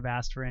guys, I couldn't have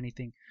asked for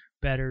anything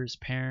better as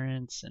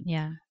parents.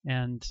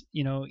 And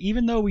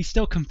even though we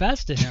still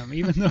confess to him,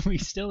 even though we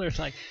still are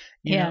like,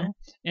 know,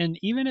 and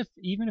even if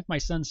my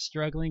son's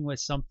struggling with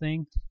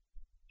something,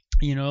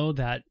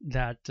 that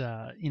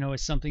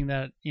is something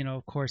that,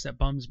 of course, that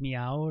bums me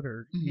out,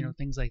 or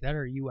things like that,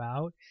 or you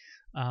out,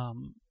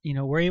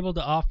 we're able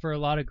to offer a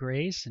lot of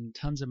grace and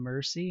tons of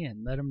mercy,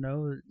 and let them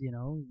know,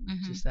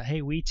 just that,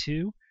 hey, we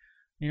too,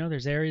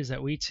 there's areas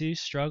that we too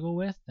struggle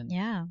with, and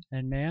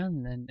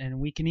and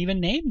we can even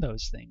name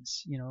those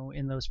things,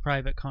 in those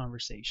private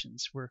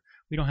conversations where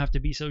we don't have to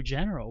be so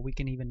general. We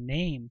can even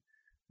name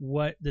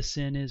what the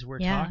sin is we're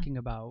talking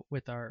about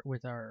with our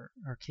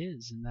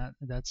kids, and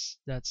that's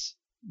that's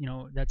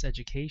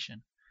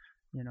education,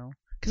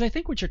 because I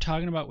think what you're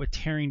talking about with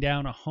tearing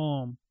down a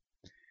home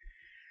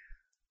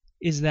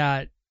is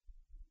that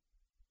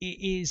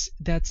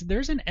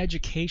there's an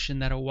education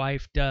that a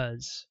wife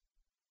does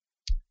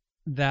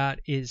that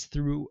is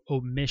through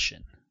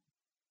omission.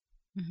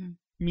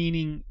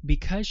 Meaning,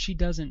 because she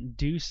doesn't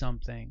do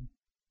something,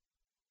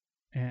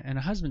 and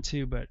a husband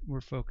too, but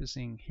we're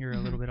focusing here a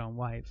little bit on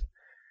wife,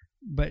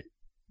 but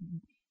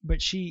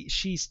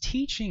she's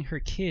teaching her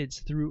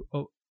kids through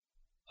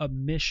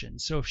omission.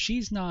 So if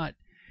she's not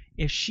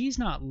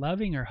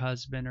loving her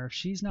husband, or if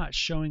she's not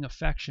showing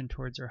affection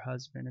towards her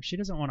husband, if she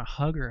doesn't want to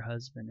hug her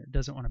husband, or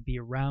doesn't want to be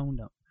around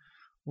him,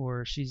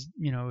 or she's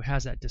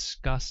has that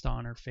disgust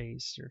on her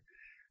face, or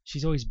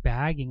she's always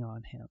bagging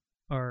on him,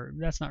 or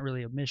that's not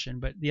really omission,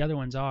 but the other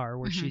ones are,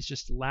 where she's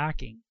just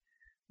lacking,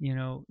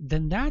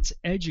 then that's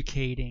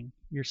educating,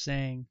 you're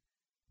saying,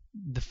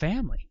 the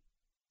family.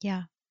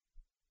 Yeah.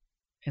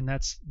 And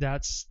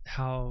that's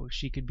how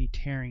she could be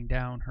tearing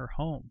down her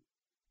home.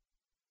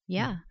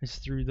 Yeah. It's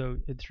through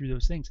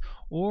those things,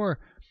 or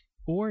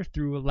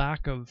through a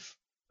lack of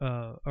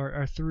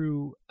or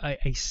through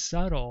a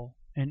subtle,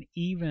 and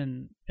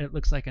even it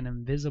looks like an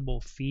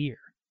invisible fear,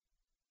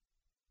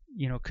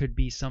 could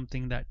be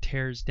something that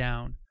tears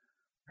down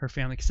her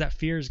family, because that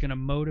fear is going to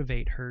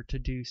motivate her to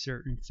do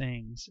certain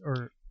things,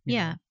 or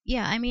yeah.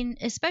 I mean,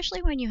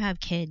 especially when you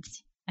have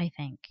kids, I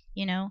think,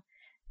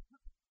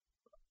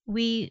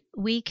 we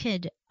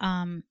could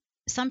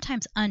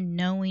sometimes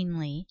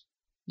unknowingly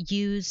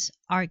use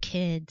our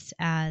kids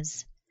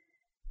as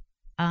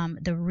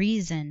the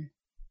reason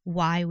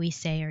why we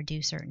say or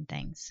do certain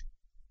things.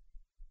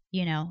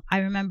 I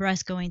remember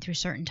us going through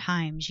certain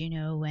times,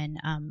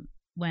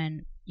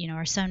 when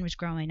our son was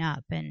growing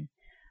up,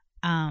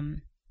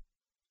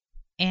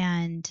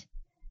 and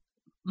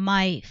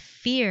my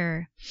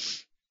fear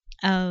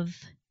of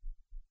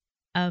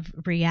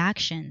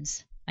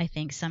reactions, I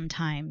think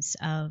sometimes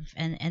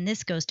and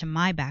this goes to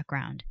my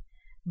background,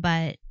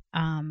 but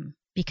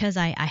because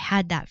I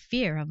had that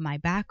fear of my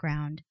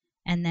background,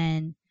 and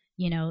then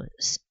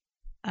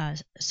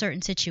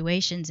certain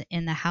situations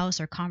in the house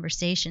or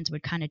conversations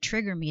would kind of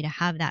trigger me to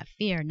have that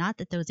fear. Not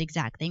that those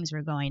exact things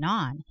were going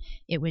on,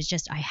 it was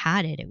just I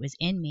had it was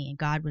in me, and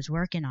God was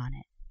working on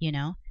it.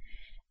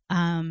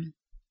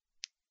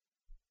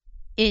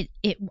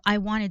 I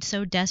wanted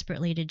so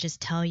desperately to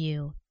just tell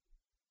you,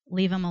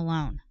 leave him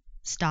alone,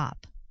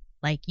 stop,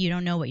 like, you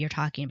don't know what you're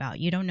talking about,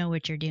 you don't know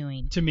what you're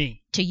doing. To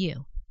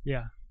you.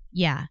 Yeah.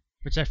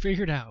 Which I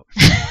figured out.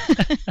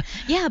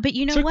 Yeah, but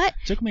what?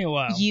 Took me a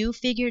while. You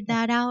figured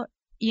that out,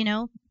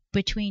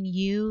 between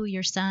you,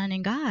 your son,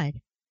 and God.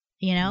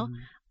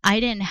 I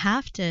didn't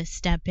have to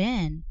step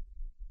in.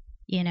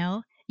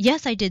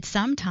 Yes, I did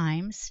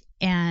sometimes,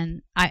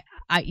 and I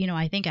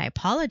think I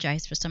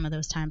apologized for some of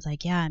those times.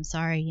 Like, yeah, I'm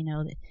sorry.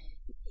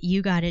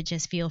 You got to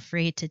just feel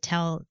free to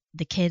tell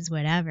the kids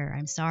whatever.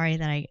 I'm sorry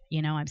that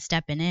I'm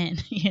stepping in.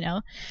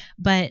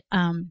 But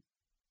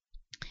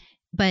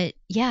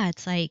yeah,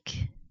 it's like,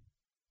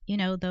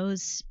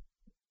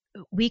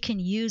 we can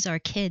use our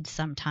kids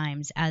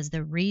sometimes as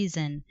the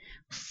reason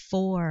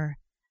for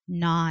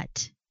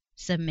not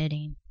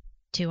submitting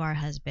to our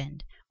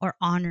husband or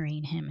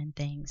honoring him in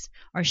things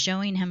or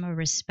showing him a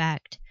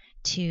respect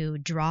to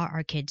draw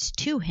our kids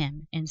to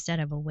him instead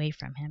of away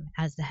from him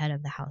as the head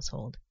of the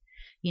household.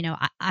 You know,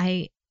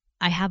 I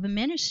have a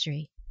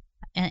ministry,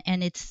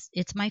 and it's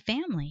my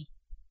family.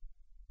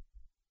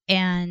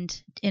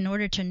 And in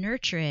order to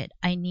nurture it,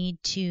 I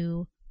need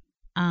to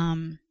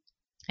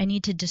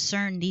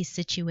discern these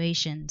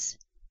situations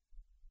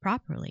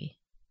properly.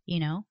 You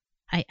know,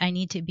 I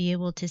need to be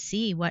able to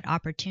see what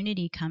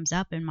opportunity comes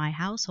up in my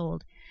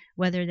household,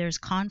 whether there's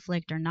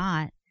conflict or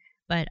not.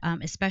 But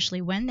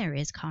especially when there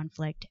is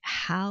conflict,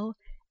 how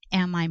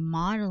am I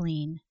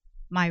modeling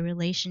my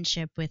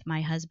relationship with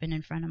my husband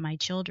in front of my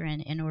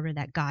children in order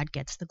that God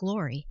gets the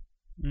glory?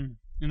 And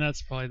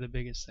that's probably the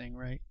biggest thing,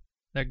 right?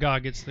 That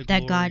God gets the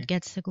That glory. God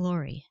gets the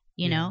glory,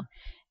 you know?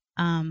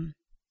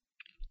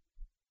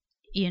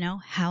 You know,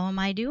 how am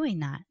I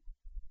doing that?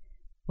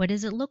 What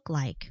does it look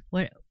like?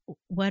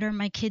 What are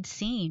my kids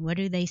seeing? What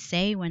do they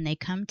say when they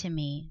come to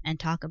me and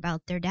talk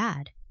about their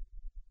dad?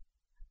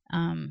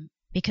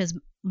 Because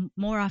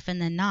more often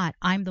than not,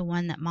 I'm the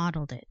one that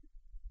modeled it,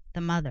 the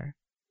mother.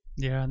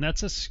 Yeah, and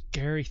that's a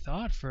scary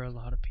thought for a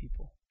lot of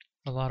people.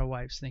 A lot of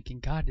wives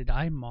thinking, God, did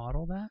I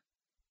model that?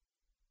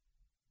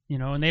 You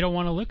know, and they don't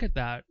want to look at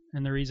that.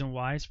 And the reason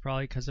why is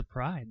probably because of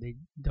pride. They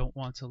don't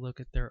want to look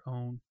at their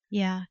own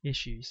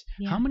issues.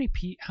 Yeah. How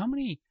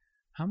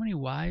many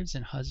wives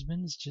and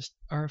husbands just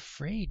are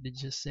afraid to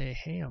just say,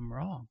 hey, I'm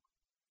wrong?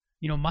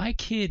 You know, my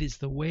kid is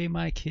the way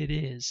my kid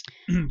is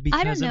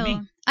because of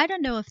me. I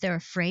don't know if they're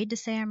afraid to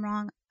say I'm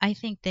wrong. I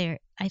think there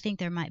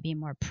might be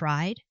more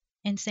pride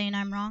in saying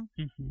I'm wrong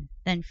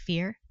than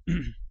fear.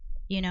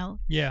 You know?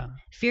 Yeah.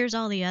 Fear's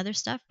all the other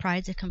stuff.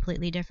 Pride's a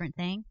completely different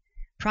thing.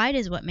 Pride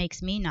is what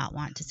makes me not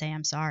want to say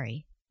I'm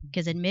sorry.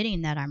 Because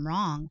admitting that I'm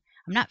wrong,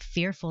 I'm not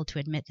fearful to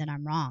admit that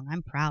I'm wrong.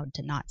 I'm proud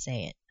to not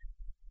say it.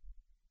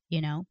 You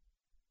know?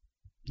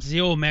 It's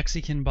the old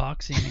Mexican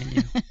boxing in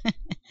you.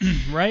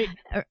 Right?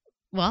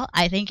 Well,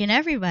 I think in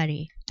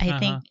everybody. I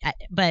think,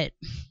 but,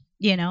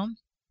 you know,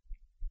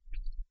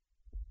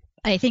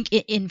 I think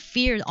in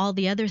fear, all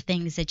the other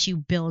things that you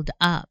build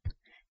up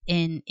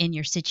in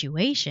your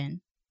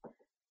situation,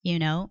 you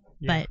know,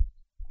 but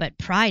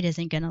pride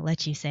isn't going to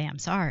let you say I'm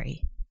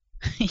sorry,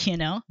 you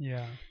know?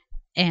 Yeah.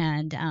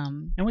 And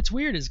what's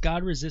weird is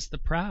God resists the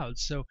proud.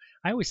 So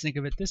I always think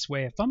of it this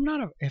way: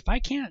 if I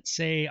can't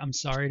say I'm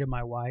sorry to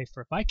my wife,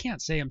 or if I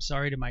can't say I'm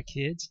sorry to my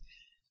kids,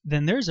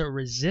 then there's a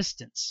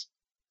resistance.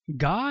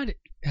 God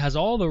has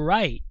all the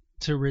right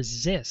to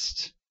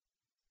resist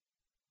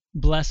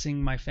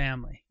blessing my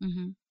family.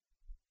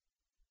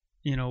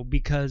 You know,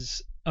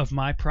 because of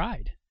my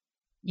pride.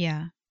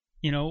 Yeah.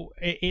 You know,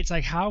 it's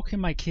like, how can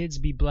my kids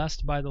be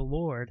blessed by the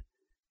Lord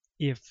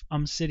if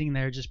I'm sitting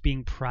there just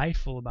being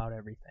prideful about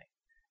everything?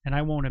 And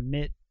I won't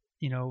admit,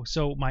 you know,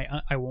 so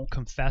I won't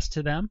confess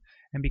to them.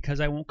 And because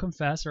I won't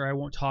confess, or I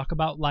won't talk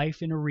about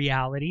life in a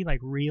reality, like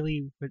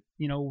really, but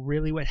you know,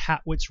 really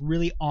what's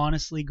really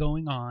honestly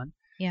going on.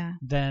 Yeah.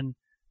 Then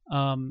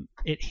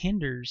it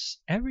hinders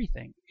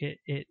everything.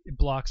 It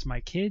blocks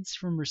my kids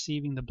from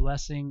receiving the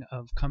blessing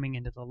of coming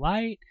into the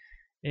light.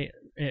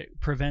 It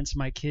prevents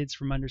my kids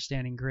from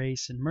understanding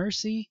grace and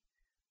mercy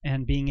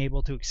and being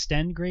able to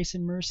extend grace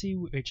and mercy,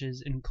 which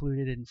is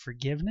included in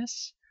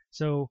forgiveness.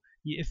 So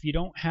if you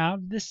don't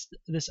have this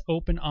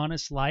open,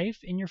 honest life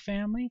in your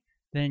family,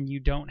 then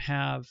you don't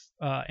have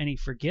any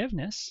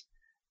forgiveness,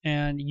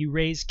 and you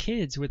raise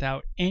kids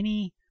without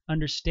any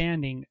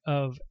understanding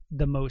of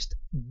the most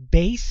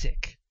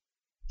basic,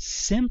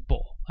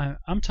 simple,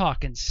 I'm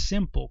talking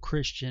simple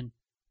Christian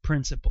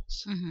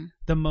principles.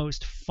 The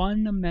most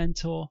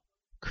fundamental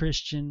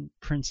Christian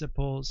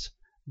principles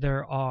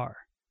there are: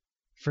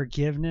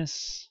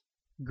 forgiveness,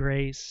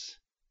 grace,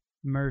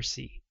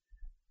 mercy.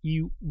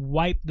 You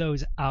wipe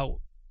those out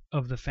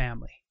of the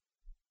family.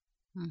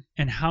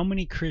 And how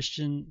many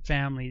Christian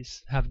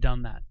families have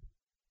done that?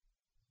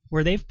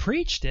 Where they've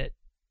preached it.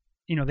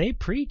 You know, they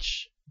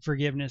preach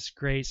forgiveness,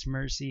 grace,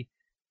 mercy,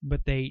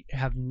 but they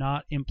have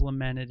not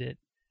implemented it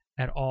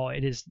at all.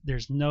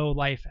 There's no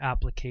life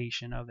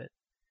application of it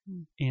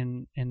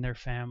in their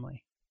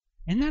family.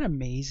 Isn't that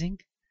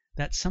amazing?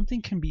 That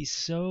something can be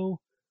so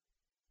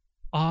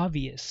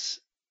obvious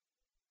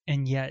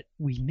and yet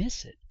we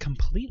miss it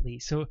completely.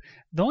 So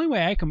the only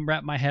way I can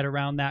wrap my head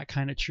around that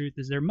kind of truth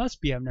is there must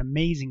be an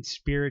amazing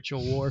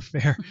spiritual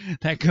warfare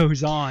that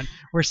goes on,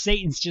 where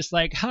Satan's just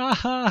like, ha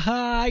ha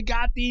ha, I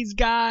got these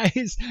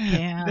guys.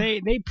 Yeah.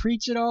 They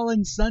preach it all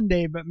in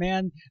Sunday, but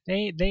man,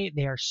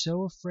 they are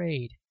so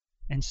afraid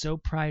and so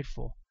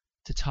prideful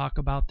to talk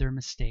about their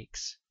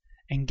mistakes.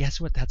 And guess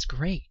what? That's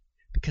great.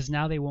 Because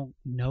now they won't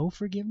know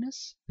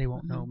forgiveness, they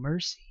won't know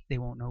mercy, they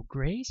won't know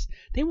grace,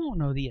 they won't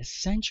know the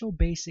essential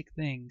basic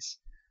things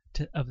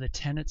of the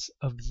tenets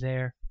of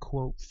their,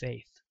 quote,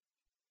 faith.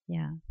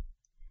 Yeah.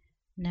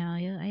 No,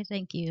 I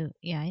think you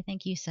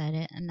said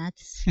it, and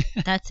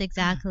that's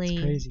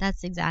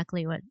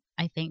exactly what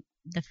I think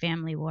the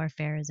family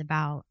warfare is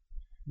about.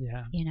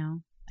 Yeah. You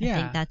know, I Yeah.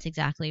 think that's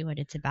exactly what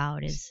it's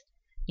about is,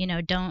 you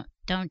know, don't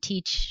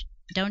teach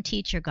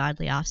your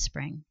godly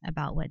offspring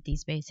about what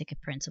these basic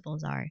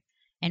principles are.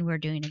 And we're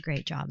doing a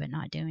great job at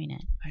not doing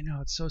it. I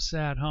know, it's so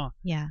sad, huh?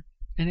 Yeah.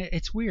 And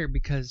it's weird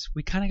because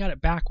we kind of got it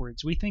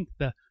backwards. We think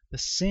the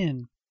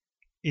sin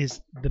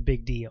is the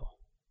big deal.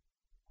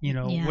 You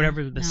know, Yeah,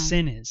 whatever the no.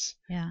 sin is.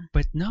 Yeah.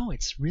 But no,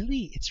 it's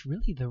really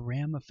the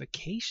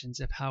ramifications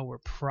of how we're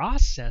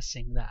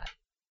processing that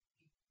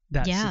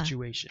Yeah.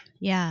 situation.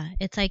 Yeah.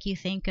 It's like you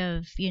think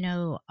of,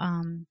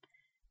 in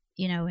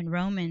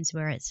Romans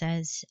where it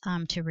says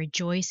to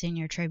rejoice in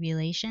your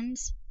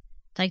tribulations.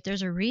 It's like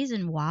there's a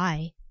reason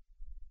why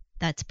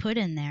that's put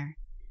in there,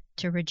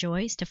 to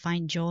rejoice, to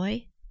find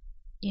joy,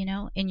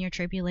 in your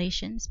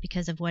tribulations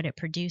because of what it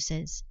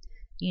produces,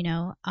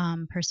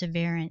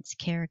 perseverance,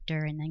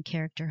 character, and then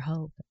character,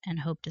 hope, and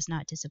hope does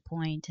not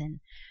disappoint. And,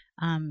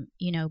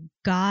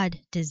 God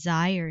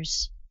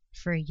desires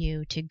for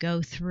you to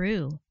go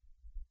through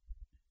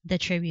the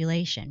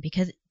tribulation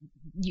because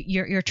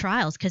your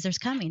trials, because there's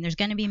going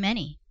to be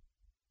many,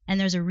 and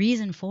there's a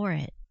reason for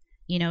it,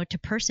 to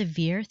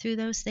persevere through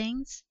those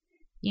things.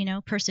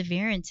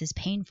 Perseverance is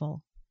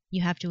painful.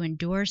 You have to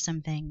endure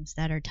some things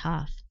that are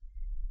tough,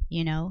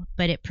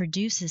 but it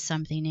produces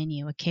something in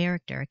you, a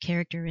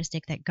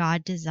characteristic that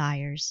God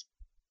desires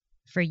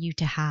for you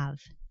to have,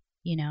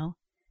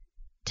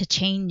 to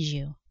change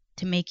you,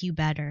 to make you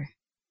better.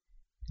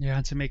 Yeah,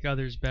 and to make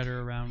others better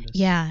around us.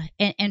 Yeah,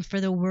 and for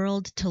the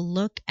world to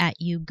look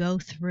at you go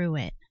through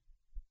it,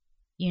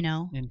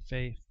 In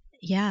faith.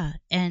 Yeah,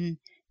 and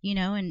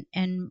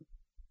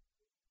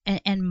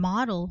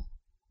model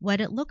what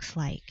it looks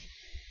like,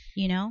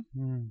 Yeah,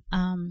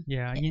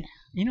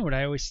 you know what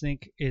I always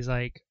think is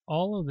like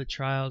all of the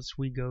trials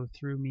we go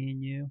through, me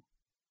and you,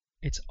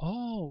 it's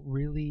all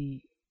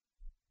really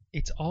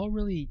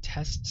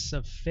tests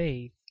of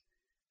faith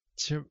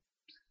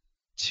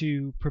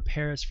to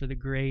prepare us for the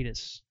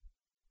greatest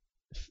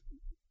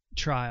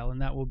trial,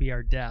 and that will be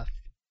our death.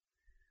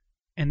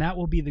 And that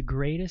will be the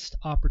greatest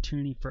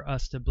opportunity for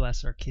us to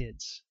bless our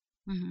kids.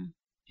 Mm-hmm.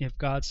 If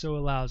God so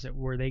allows it,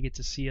 where they get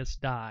to see us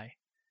die,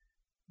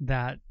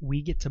 that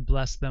we get to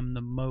bless them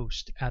the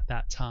most at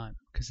that time,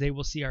 because they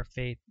will see our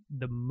faith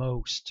the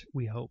most,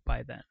 we hope,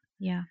 by then.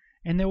 Yeah.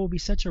 And there will be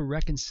such a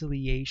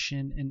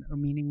reconciliation, and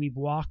meaning we've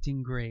walked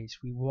in grace,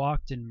 we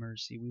walked in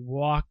mercy, we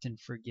walked in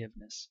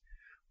forgiveness,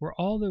 where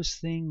all those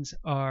things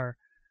are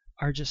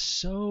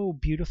just so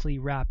beautifully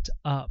wrapped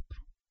up,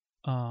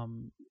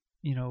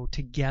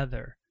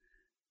 together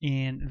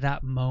in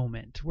that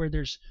moment, where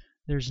there's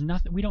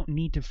nothing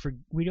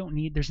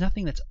there's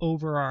nothing that's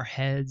over our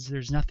heads.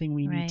 There's nothing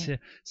we need to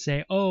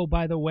say, oh,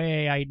 by the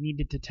way, I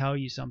needed to tell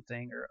you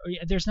something, or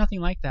there's nothing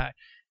like that.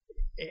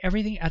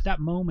 Everything at that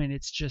moment,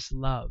 it's just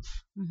love.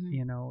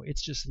 Mm-hmm.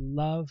 It's just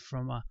love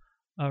from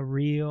a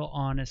real,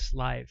 honest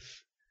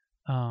life.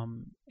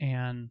 And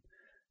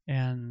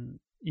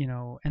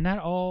that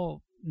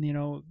all,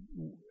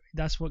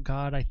 that's what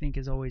God, I think,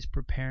 is always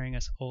preparing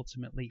us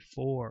ultimately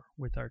for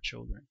with our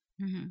children.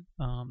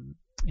 Mm-hmm.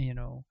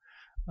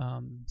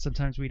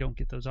 Sometimes we don't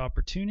get those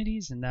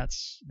opportunities, and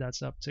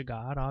that's up to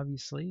God,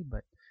 obviously,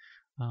 but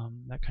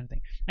that kind of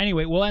thing.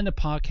 Anyway, we'll end the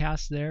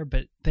podcast there,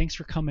 but thanks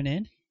for coming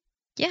in.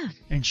 Yeah.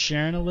 And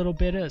sharing a little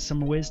bit of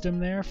some wisdom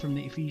there from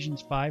the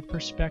Ephesians 5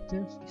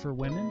 perspective for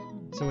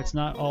women. So it's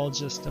not all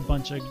just a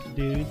bunch of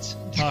dudes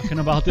talking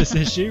about this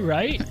issue,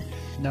 right?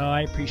 No,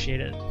 I appreciate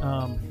it.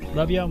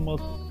 Love you, and we'll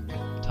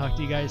talk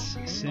to you guys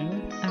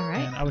soon. All right.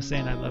 And I was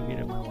saying I love you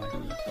to my wife.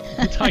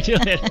 We'll talk to you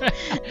later.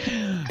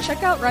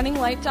 Check out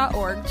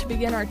runninglight.org to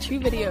begin our 2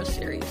 video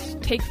series,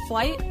 Take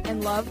Flight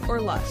and Love or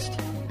Lust.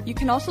 You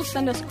can also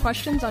send us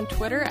questions on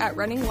Twitter at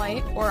Running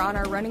Light or on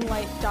our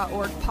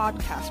runninglight.org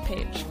podcast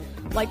page.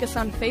 Like us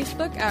on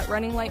Facebook at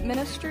Running Light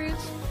Ministries.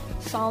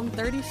 Psalm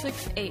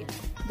 36:8.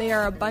 They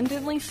are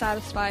abundantly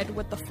satisfied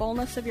with the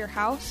fullness of your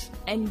house,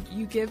 and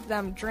you give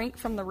them drink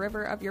from the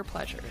river of your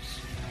pleasures.